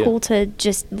was so cool to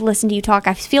just listen to you talk.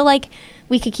 I feel like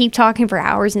we could keep talking for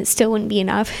hours and it still wouldn't be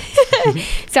enough.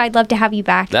 So I'd love to have you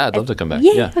back. Yeah, I'd love to come back.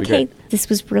 Yeah, okay. This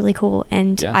was really cool,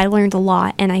 and I learned a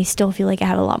lot, and I still feel like I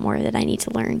have a lot more that I need to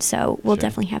learn. So we'll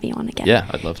definitely have you on again. Yeah,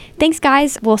 I'd love to. Thanks,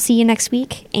 guys. We'll see you next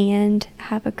week, and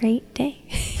have a great day.